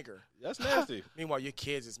a nasty. nigger. That's nasty. Meanwhile, your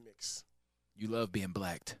kids is mixed. You love being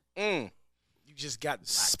blacked. Mm. You just got blacked.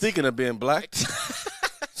 Speaking of being black,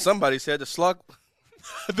 somebody said the slug.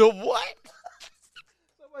 The what?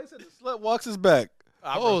 Somebody said the slut walks his back.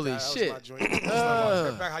 I wrote Holy that. That was shit. my joint. The slut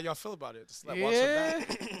walks her back. How y'all feel about it? The slut walks her Yeah.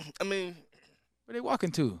 back. I mean, Where they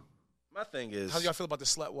walking to? my thing is How y'all feel about the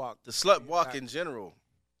slut walk? the slut walk in general.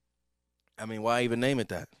 I mean, why even name it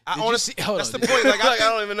that? I Did you honestly, see- hold that's on. the point. Like I I think,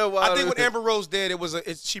 don't even know why. I think when Amber Rose did,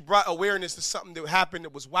 she brought awareness to something that happened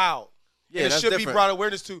that was wild. yeah, and it that's should different. be brought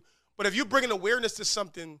awareness to. But if you're bringing awareness to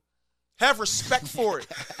something, have respect for it,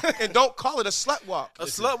 and don't call it a slut walk. A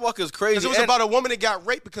slut walk is crazy. Because it was and- about a woman that got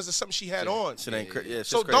raped because of something she had on. Shit ain't crazy. Yeah, it's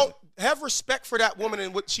So just crazy. don't have respect for that woman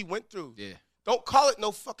and what she went through. Yeah. Don't call it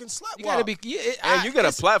no fucking slut You walk. gotta be. Yeah, And you got a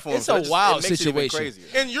it's- platform. It's so a it just- wild it makes it even situation.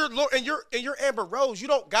 crazier. And you're Amber Rose. You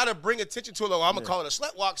don't gotta bring attention to it. Like, I'm gonna call it a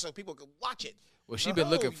slut walk so people can watch it. Well, she been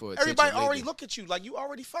looking for attention. Everybody already lately. look at you like you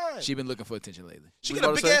already fine. She been looking for attention lately. She What got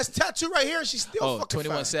a you big about to ass tattoo right here, and she's still Oh, fucking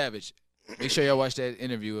 21 fine. Savage. Make sure y'all watch that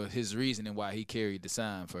interview of his reasoning why he carried the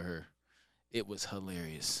sign for her. It was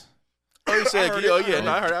hilarious. Oh, he said, heard oh it. yeah,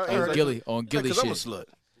 no, I heard. I On heard Gilly, on Gilly Because I'm a shit. slut.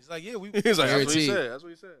 He's like, yeah, we. He's like, that's what he Guaranteed. said. That's what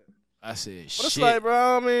he said. I said, But it's shit. like,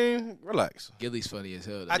 bro, I mean, relax. Gilly's funny as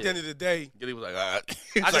hell. though. At the end of the day, Gilly was like, all right.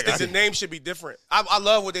 I just think the name should be different. I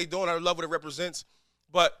love what they doing. I love what it represents.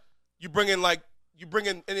 But you bring in,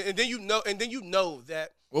 and then you know that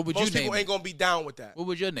What would you most name people it? ain't gonna be down with that. What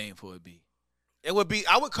would your name for it be? It would be.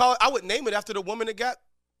 I would name it after the woman that got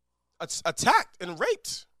attacked and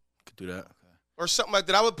raped Could do that. or something like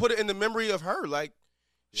that. I would put it in the memory of her. Like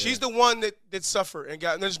she's the one that suffered and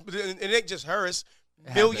got. And it ain't just her. It's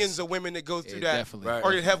millions happens. of women that go through Yeah, that definitely. Right.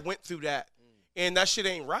 or that have went through that, and that shit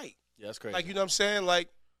ain't right. Yeah, that's crazy. Like you know what I'm saying? Like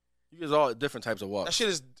you use all different types of that walks.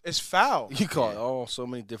 shit is foul. You call it all so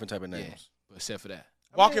many different type of Yeah, names. but except for that.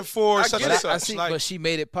 Walking forward, I such get and it. such. I see, like, but she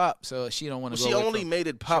made it pop, so she don't want Well, to. she only made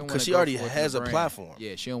it pop because she already has a brand. platform.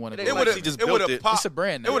 Yeah, she don't want to. It it ain't would like have. she just It would built have it. popped. It's a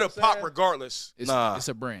brand. It would have You know what I'm popped saying? regardless. Nah. It's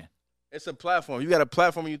a brand. It's a platform. You got a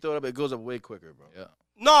platform and you throw it up, it goes up way quicker, bro. Yeah.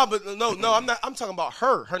 No, but no. I'm not. I'm talking about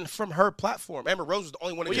her from her platform. Amber Rose was the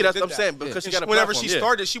only one that Well, yeah, that's did what I'm that. saying. Because she got a Whenever platform. she yeah.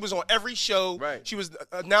 started, she was on every show. Right. She was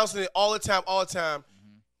announcing it all the time.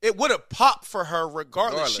 It would have popped for her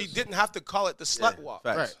regardless. She Regardless. didn't have to call it the slut Yeah, walk.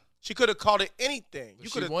 facts. Right. She could have called it anything. You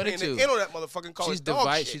She could have wanted put in to. on that motherfucker and called She's it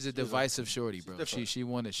dog shit. She's a divisive shorty, bro. different. She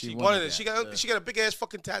wanted. She She wanted wanted it. that. She got a big ass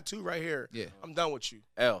fucking tattoo right here. Yeah. I'm done with you.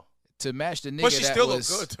 L. To match the nigga But she that still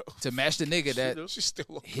was look good though. to match the nigga that She still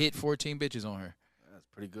look hit 14 bitches on her. That's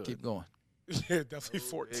pretty good. Keep going. yeah, definitely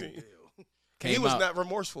 14. Big deal. He Came was out. not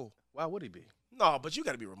remorseful. Why would he be? No, but you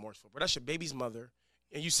got to be remorseful, bro. That's your baby's mother,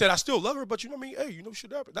 and you said I still love her, but you know what I mean. Hey, you know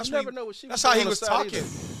shit happened. That's You what never he- know what she That's was how doing he on was the side talking. either.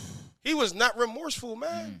 He was not remorseful,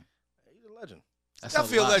 man. He's a legend. That's I a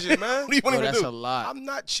feel lot. legend, man. What do you want Bro, him to that's do? a lot. I'm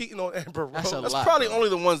not cheating on Amber Rose. That's a That's lot, probably bro. only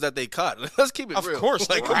the ones that they caught. Let's keep it Of real. course,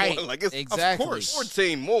 like, come right. on, like it's Exactly. course.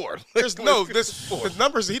 14 more. There's no this Four. the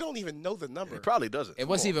numbers. He don't even know the number. He probably doesn't. And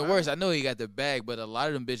what's even worse, I know he got the bag, but a lot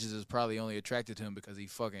of them bitches is probably only attracted to him because he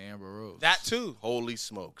fucking Amber Rose. That too. Holy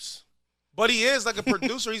smokes. But he is like a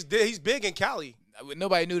producer. He's big in Cali.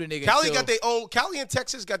 Nobody knew the nigga. Cali until- got their own. Cali and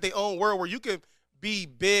Texas got their own world where you can be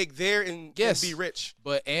big there and Yes. be rich.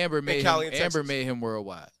 But Amber made Cali him. and Amber Texas. made him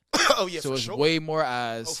worldwide. Oh yeah, So for it's sure. way more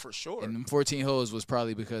eyes. Oh for sure. And them 14 hoes was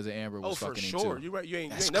probably because of Amber was Oh for fucking him sure. too. You right. You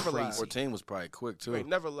ain't That's never crazy. lied. 14 was probably quick, too. You ain't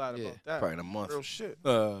never lied Yeah. about that. Probably in a month. Real shit.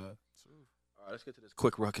 All right, let's get to this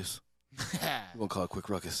quick ruckus. We're going to call it quick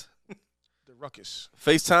ruckus. The ruckus.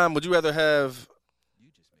 FaceTime, would you rather have,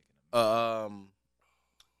 You just making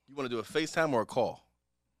you want to do a FaceTime or a call?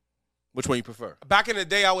 Which one you prefer? Back in the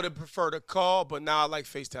day, I would have preferred a call, but now I like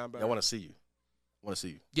FaceTime better. I want to see you.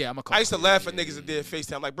 Yeah, I'm a call. I used to laugh at Yeah, niggas that yeah, did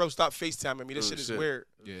FaceTime. Like, bro, stop FaceTiming me. This Oh, shit is shit. weird.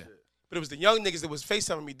 Yeah. But it was the young niggas that was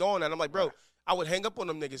FaceTiming me doing that. I'm like, bro, I would hang up on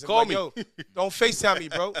them niggas. And Call be like, me. Yo, don't FaceTime me,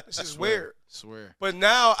 bro. This is weird. Swear. But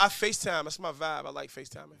now I FaceTime. That's my vibe. I like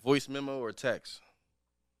FaceTiming. Voice memo or text?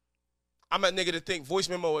 I'm that nigga to think voice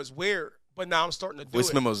memo is weird, but now I'm starting to do Voice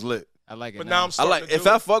it. memo's lit. I like it. But now I'm I starting like, to if do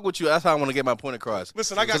I it. fuck with you, that's how I want to get my point across.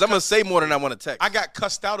 Listen, I got Because I'm going to say more than I want to text. I got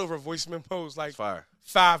cussed out over voice memos like That's fire.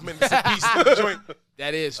 5 minutes a piece in the joint.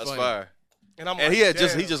 that is That's funny. fire. And I'm And like, he had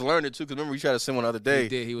damn. just learned it too. Because remember, we tried to send one the other day. He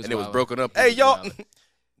did. He was and it was wildin'. broken up. He Hey, was y'all, wildin'.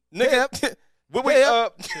 nigga, wait,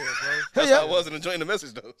 Chill, bro. That's how I wasn't enjoying the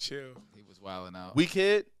message though. Chill. He was wilding out. Weak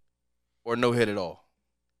head or no head at all?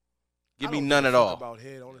 Give I me don't none give at a fuck all. About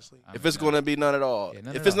head, honestly. If it's going to be none at all, Yeah,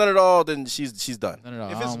 none if at it's all. none at all, then she's done. No, no, no.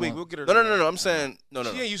 If I it's don't weak, want- we'll get her. No. I'm saying no.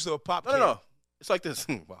 She ain't used to a pop. No. It's like this.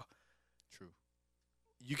 Wow. True.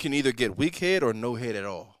 You can either get weak head or no head at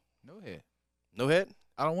all. No head. No head?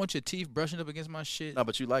 I don't want your teeth brushing up against my shit. No,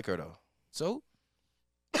 but you like her though. So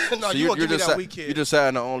no, So you won't give me just that sa- weak head. You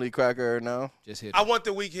deciding to only crack her now? just hit. I it. want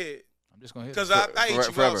the weak head I'm just gonna hit. because it. I ate you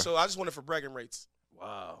forever. out, so I just want it for bragging rights.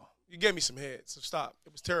 Wow. You gave me some head, so stop.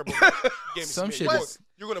 It was terrible. You gave me Some head. shit You're is-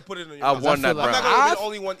 you're gonna put it in your I mouth. won I that feel like I'm not round. gonna be I- the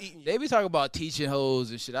only one eating you. They be talking about teaching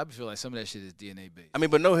hoes and shit. I feel like some of that shit is DNA based. I mean,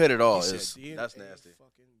 but no head at all He said is DNA that's nasty.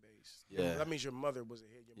 fucking based. Yeah. That means your mother was a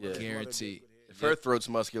head. Your Yeah. mother's mother Guaranteed. did with If head. her throat's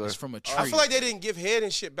muscular, It's from a tree. I feel like they didn't give head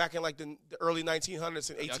and shit back in like the early 1900s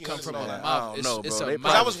and Y'all 1800s come from and all a that. I mouth. don't know, It's bro. a They mouth.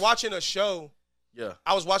 Because I was watching a show. yeah,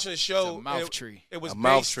 I was watching a It's show. a and mouth it, tree. It was a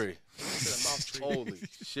mouth based- tree. I said a mouth tree. Holy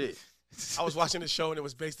shit! I was watching the show and it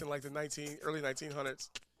was based in like the early 1900s,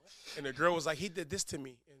 and the girl was like, "He did this to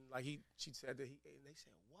me," and like she said that he, and they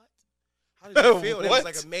said, "What? How did you feel?" And they was What?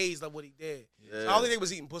 like amazed at what he did. Yeah. So I don't think they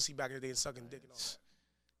was eating pussy back in the day and sucking dick and all that.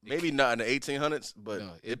 Maybe not in the 1800s, but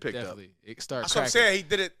No, it picked up. definitely. It started That's what I'm cracking. saying. He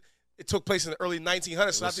did it. It took place in the early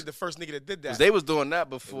 1900s, so I was- think the first nigga that did that. 'Cause they was doing that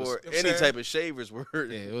before you know what I'm any saying? type of shavers were.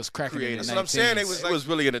 Yeah, it was cracking. Created. In the That's what I'm saying. They 19s. was It like- was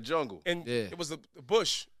really in the jungle. and Yeah. it was the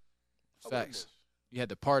bush. Facts. You had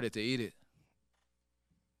to part it to eat it.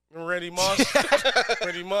 Remember Randy Moss?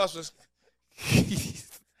 Randy Moss was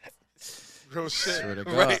real shit. Swear to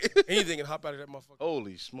God. Right. Anything can hop out of that motherfucker.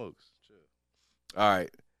 Holy smokes! All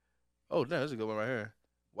right. Oh, no, there's a good one right here.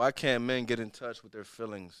 Why can't men get in touch with their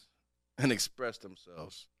feelings and express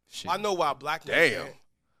themselves? Shit. I know why black men Damn. can't-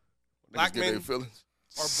 Niggas Black get their men- feelings.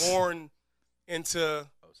 are born into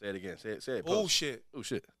Oh, say it again. Say it. Post. bullshit. Oh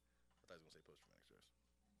shit. I thought you were gonna say post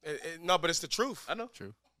traumatic stress. No, but it's the truth. I know.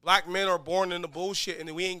 True. Black men are born into bullshit,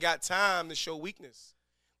 and we ain't got time to show weakness.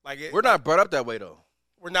 Like We're not brought up that way though.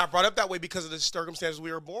 we're not brought up that way because of the circumstances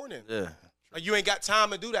we were born in. Yeah. Like you ain't got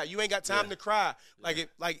time to do that. You ain't got time Yeah. to cry. Like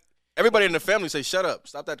Everybody in the family say, "Shut up!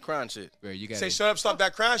 Stop that crying shit." Bro, you got say shut up, stop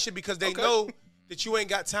that crying shit because they Okay. know that you ain't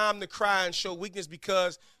got time to cry and show weakness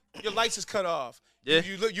because your lights is cut off. Yeah.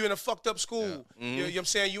 You in a fucked up school. Mhm. You know what I'm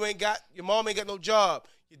saying? Your mom ain't got no job.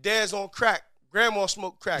 Your dad's on crack. Grandma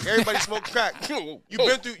smoked crack. Everybody smoked crack.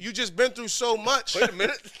 You just been through so much. Wait a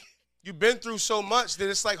minute. You've been through so much that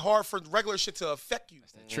it's like hard for regular shit to affect you.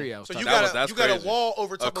 that tree I was So talking you about. got that's a crazy. wall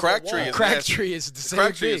over top A of crack a wall. tree is crack nasty. tree is the The same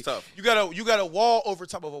crack tree thing. is tough. You got a wall over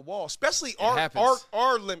top of a wall, especially our happens.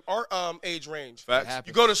 age range. Facts. happens.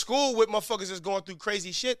 You go to school with motherfuckers that's going through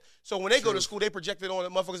crazy shit. So when they go to school, they project it on the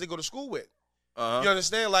motherfuckers they go to school with. Uh-huh. You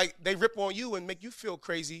understand? Like they rip on you and make you feel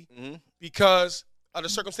crazy Mhm. because of the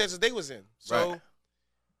circumstances they was in. So Right.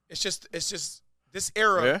 it's just this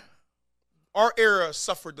era. Yeah. our era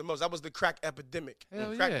suffered the most. That was the crack epidemic.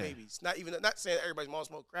 Hell Crack yeah. babies. Not saying everybody's mom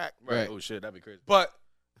smoked crack, Right. Oh shit, that'd be crazy. but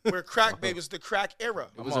we're crack babies. The crack era.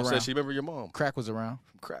 It My was mom around. said she remember your mom Crack was around.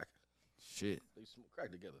 from crack. Shit. They smoked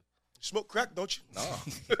crack together. Smoke crack, don't you? No.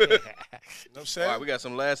 You know what I'm saying? All right, we got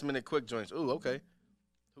some last minute quick joints. Ooh, okay.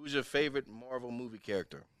 Who's your favorite Marvel movie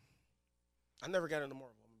character? I never got into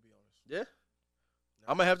Marvel. I'm gonna be honest. Yeah.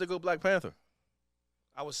 I'm gonna have to go Black Panther.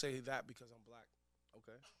 I would say that because I'm black.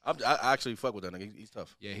 Okay. I actually fuck with that nigga. He's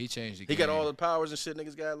tough. Yeah, he changed the He game. got all the powers and shit.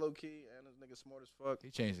 Niggas got low key, and this nigga smart as fuck. He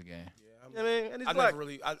changed the game. Yeah, I mean, and he's I black. never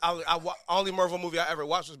really. Only Marvel movie I ever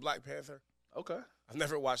watched was Black Panther. Okay. I've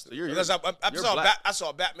never watched it. So you're Unless you're black. I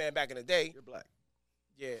saw Batman back in the day. You're black.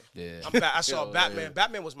 Yeah. Yeah. I saw Yo, Batman. yeah.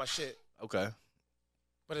 Batman was my shit. Okay.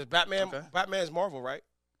 But it's Batman. Okay. Batman's Marvel, right?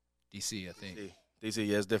 DC, I think. DC,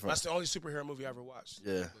 yeah, it's different. That's the only superhero movie I ever watched.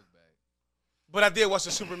 Yeah. But I did watch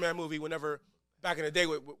the Superman movie whenever back in the day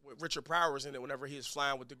with Richard Pryor was in it. Whenever he was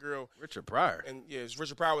flying with the girl, Richard Pryor. and yeah,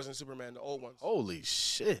 Richard Pryor was in Superman, the old ones. Holy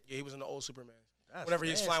shit. Yeah, he was in the old Superman. That's Whenever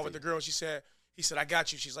he was flying with nasty. the girl, and he said, "I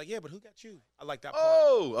got you." She's like, "Yeah, but who got you?" I like that part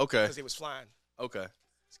Oh, okay. because he was flying. Okay.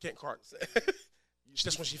 It's Kent Carter.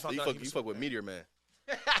 That's when she found You out. fuck, he you was fuck with Meteor Man.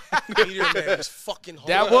 Meteor Man was fucking hard.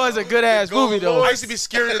 That was a good ass movie though. I used to be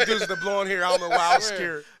scared of the dudes with the blonde hair. I don't know why I was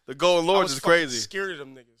scared. The Golden I Lords was is fucking crazy. Scared of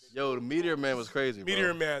them niggas. Yo, the Meteor Man was crazy, bro.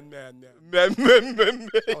 Meteor Man. Man.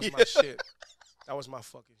 That was my shit. That was my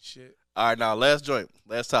fucking shit. All right, now last joint,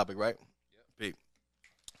 last topic, right? Pete,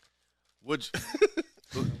 would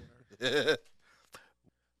you, do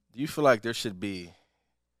you feel like there should be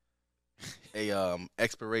a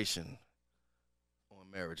expiration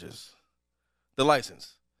on marriages, the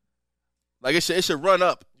license? Like it should run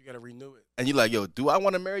up, You gotta renew it. and you like, yo, do I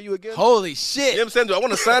want to marry you again? Holy You shit. know what I'm saying? Do I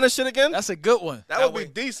want to sign this shit again? That's a good one. that that would way.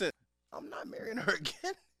 be decent. I'm not marrying her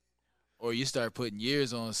again. Or you start putting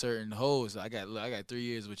years on certain hoes. I got 3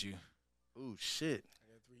 years with you. Ooh, shit.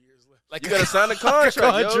 I got 3 years left. Like You gotta sign the contract,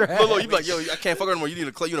 yo. contract. Look, you be like, yo, I can't fuck her anymore. You need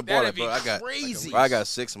to bar That'd that, bro. be I got crazy. I got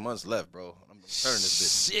 6 months left, bro. I'm turning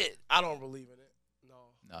this bitch. Shit. I don't believe in it. No.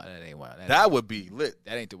 No, that ain't wild. That would be lit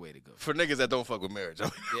That ain't the way to go. for niggas that don't fuck with marriage. Yeah.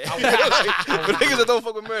 For niggas that don't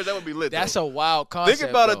fuck with marriage, that would be lit. That's though. a wild concept.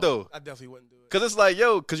 Think about it though, I definitely wouldn't do it. because it's like,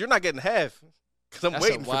 yo, because you're not getting half. Because I'm That's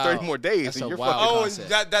waiting a for wild- 30 more days, that's and a you're wild fucking. Oh,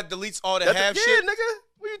 concept. and that deletes all the That's half yeah, shit. nigga.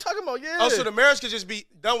 What are you talking about? Yeah. Oh, so the marriage could just be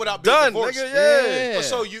done without being done, divorced. nigga. Yeah. Yeah.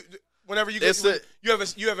 So you, whenever you get, It's a- you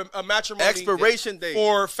have a matrimony Expiration date.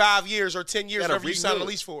 for 5 years or 10 years, Gotta whatever you sign a renew it.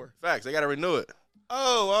 lease for. Facts. They gotta renew it.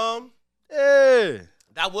 Oh, Yeah.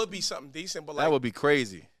 that would be something decent. But like, That would be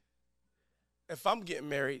crazy. if I'm getting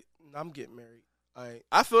married, I'm getting married.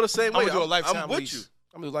 I feel the same I'm way. gonna do a lifetime I'm with lease. you.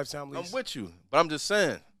 I'm gonna do a lifetime lease. I'm with you. But I'm just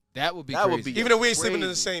saying. That would be That crazy. would be- Even if we ain't sleeping in the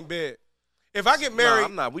Crazy. same bed. If I get married,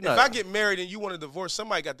 I'm not. We if not. I get married and you want a divorce,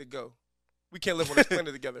 somebody got to go. We can't live on this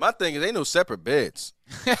planet together. My thing is, ain't no separate beds.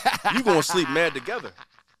 You gonna sleep mad together.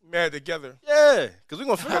 Married together. Yeah, because we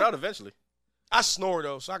gonna figure it out eventually. I snore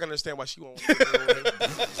though, so I can understand why she won't.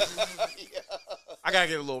 I gotta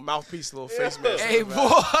get a little mouthpiece, a little face mask. Hey, man. boy.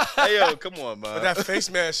 Hey yo, come on, man. But that face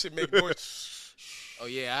mask should make noise. Oh,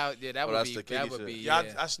 yeah. That Oh, would that's be. the That kitty would shit. be. Yeah,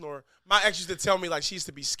 Yeah. I snore. My ex used to tell me like she used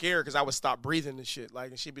to be scared because I would stop breathing and shit. Like,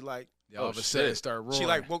 and she'd be like, All of a shit. sudden, start roaring. she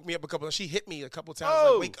like woke me up a couple. She hit me a couple times.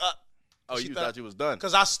 Oh. Like, wake up. Oh, She you thought- thought you was done.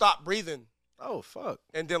 Because I stopped breathing, Oh fuck.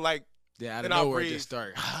 and then like, Yeah, out then of I'll nowhere, breathe. just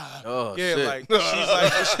start. Oh yeah, shit. like she's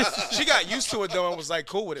like, she got used to it though and was like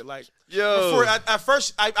cool with it. Like, yo. before at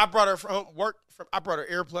first, I brought her from work. I brought her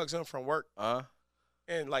earplugs in from work,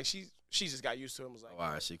 and like she just got used to it and was like, Oh,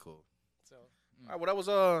 all right, she cool. so. All right, well that was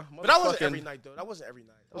But that wasn't every night though. That wasn't every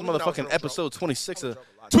night. That was motherfucking episode 26 of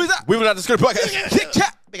Tweet that. We Were Not the Script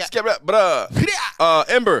Podcast. Skip rap, but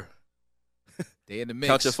Ember, They in the mix.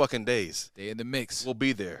 count your fucking days. They in the mix. We'll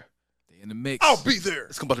be there. They in the mix. I'll be there.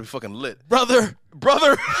 It's about to be fucking lit, brother.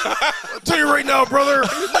 brother. I'll tell you right now, brother.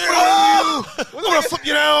 I'm gonna flip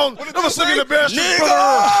you down. I'm gonna slip you in the bastard,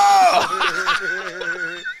 brother.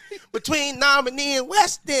 Between Nominee and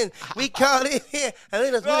Weston, we call it here. And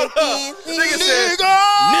let us put it in. Nigga said,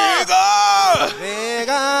 nigga.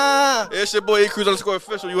 Nigga. It's your boy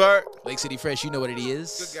E-Cruz_official. You heard? Lake City Fresh, you know what it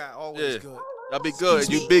is. Good guy, always Yeah. good. Y'all be good.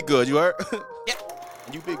 You be good. You heard? Yeah.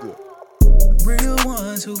 You be good. Real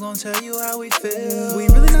ones who gon' tell you how we feel. We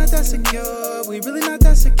really not that secure. We really not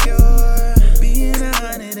that secure. Being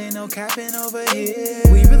 100 ain't no capping over here.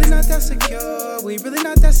 We really not that secure. We really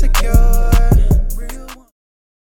not that secure. Real ones.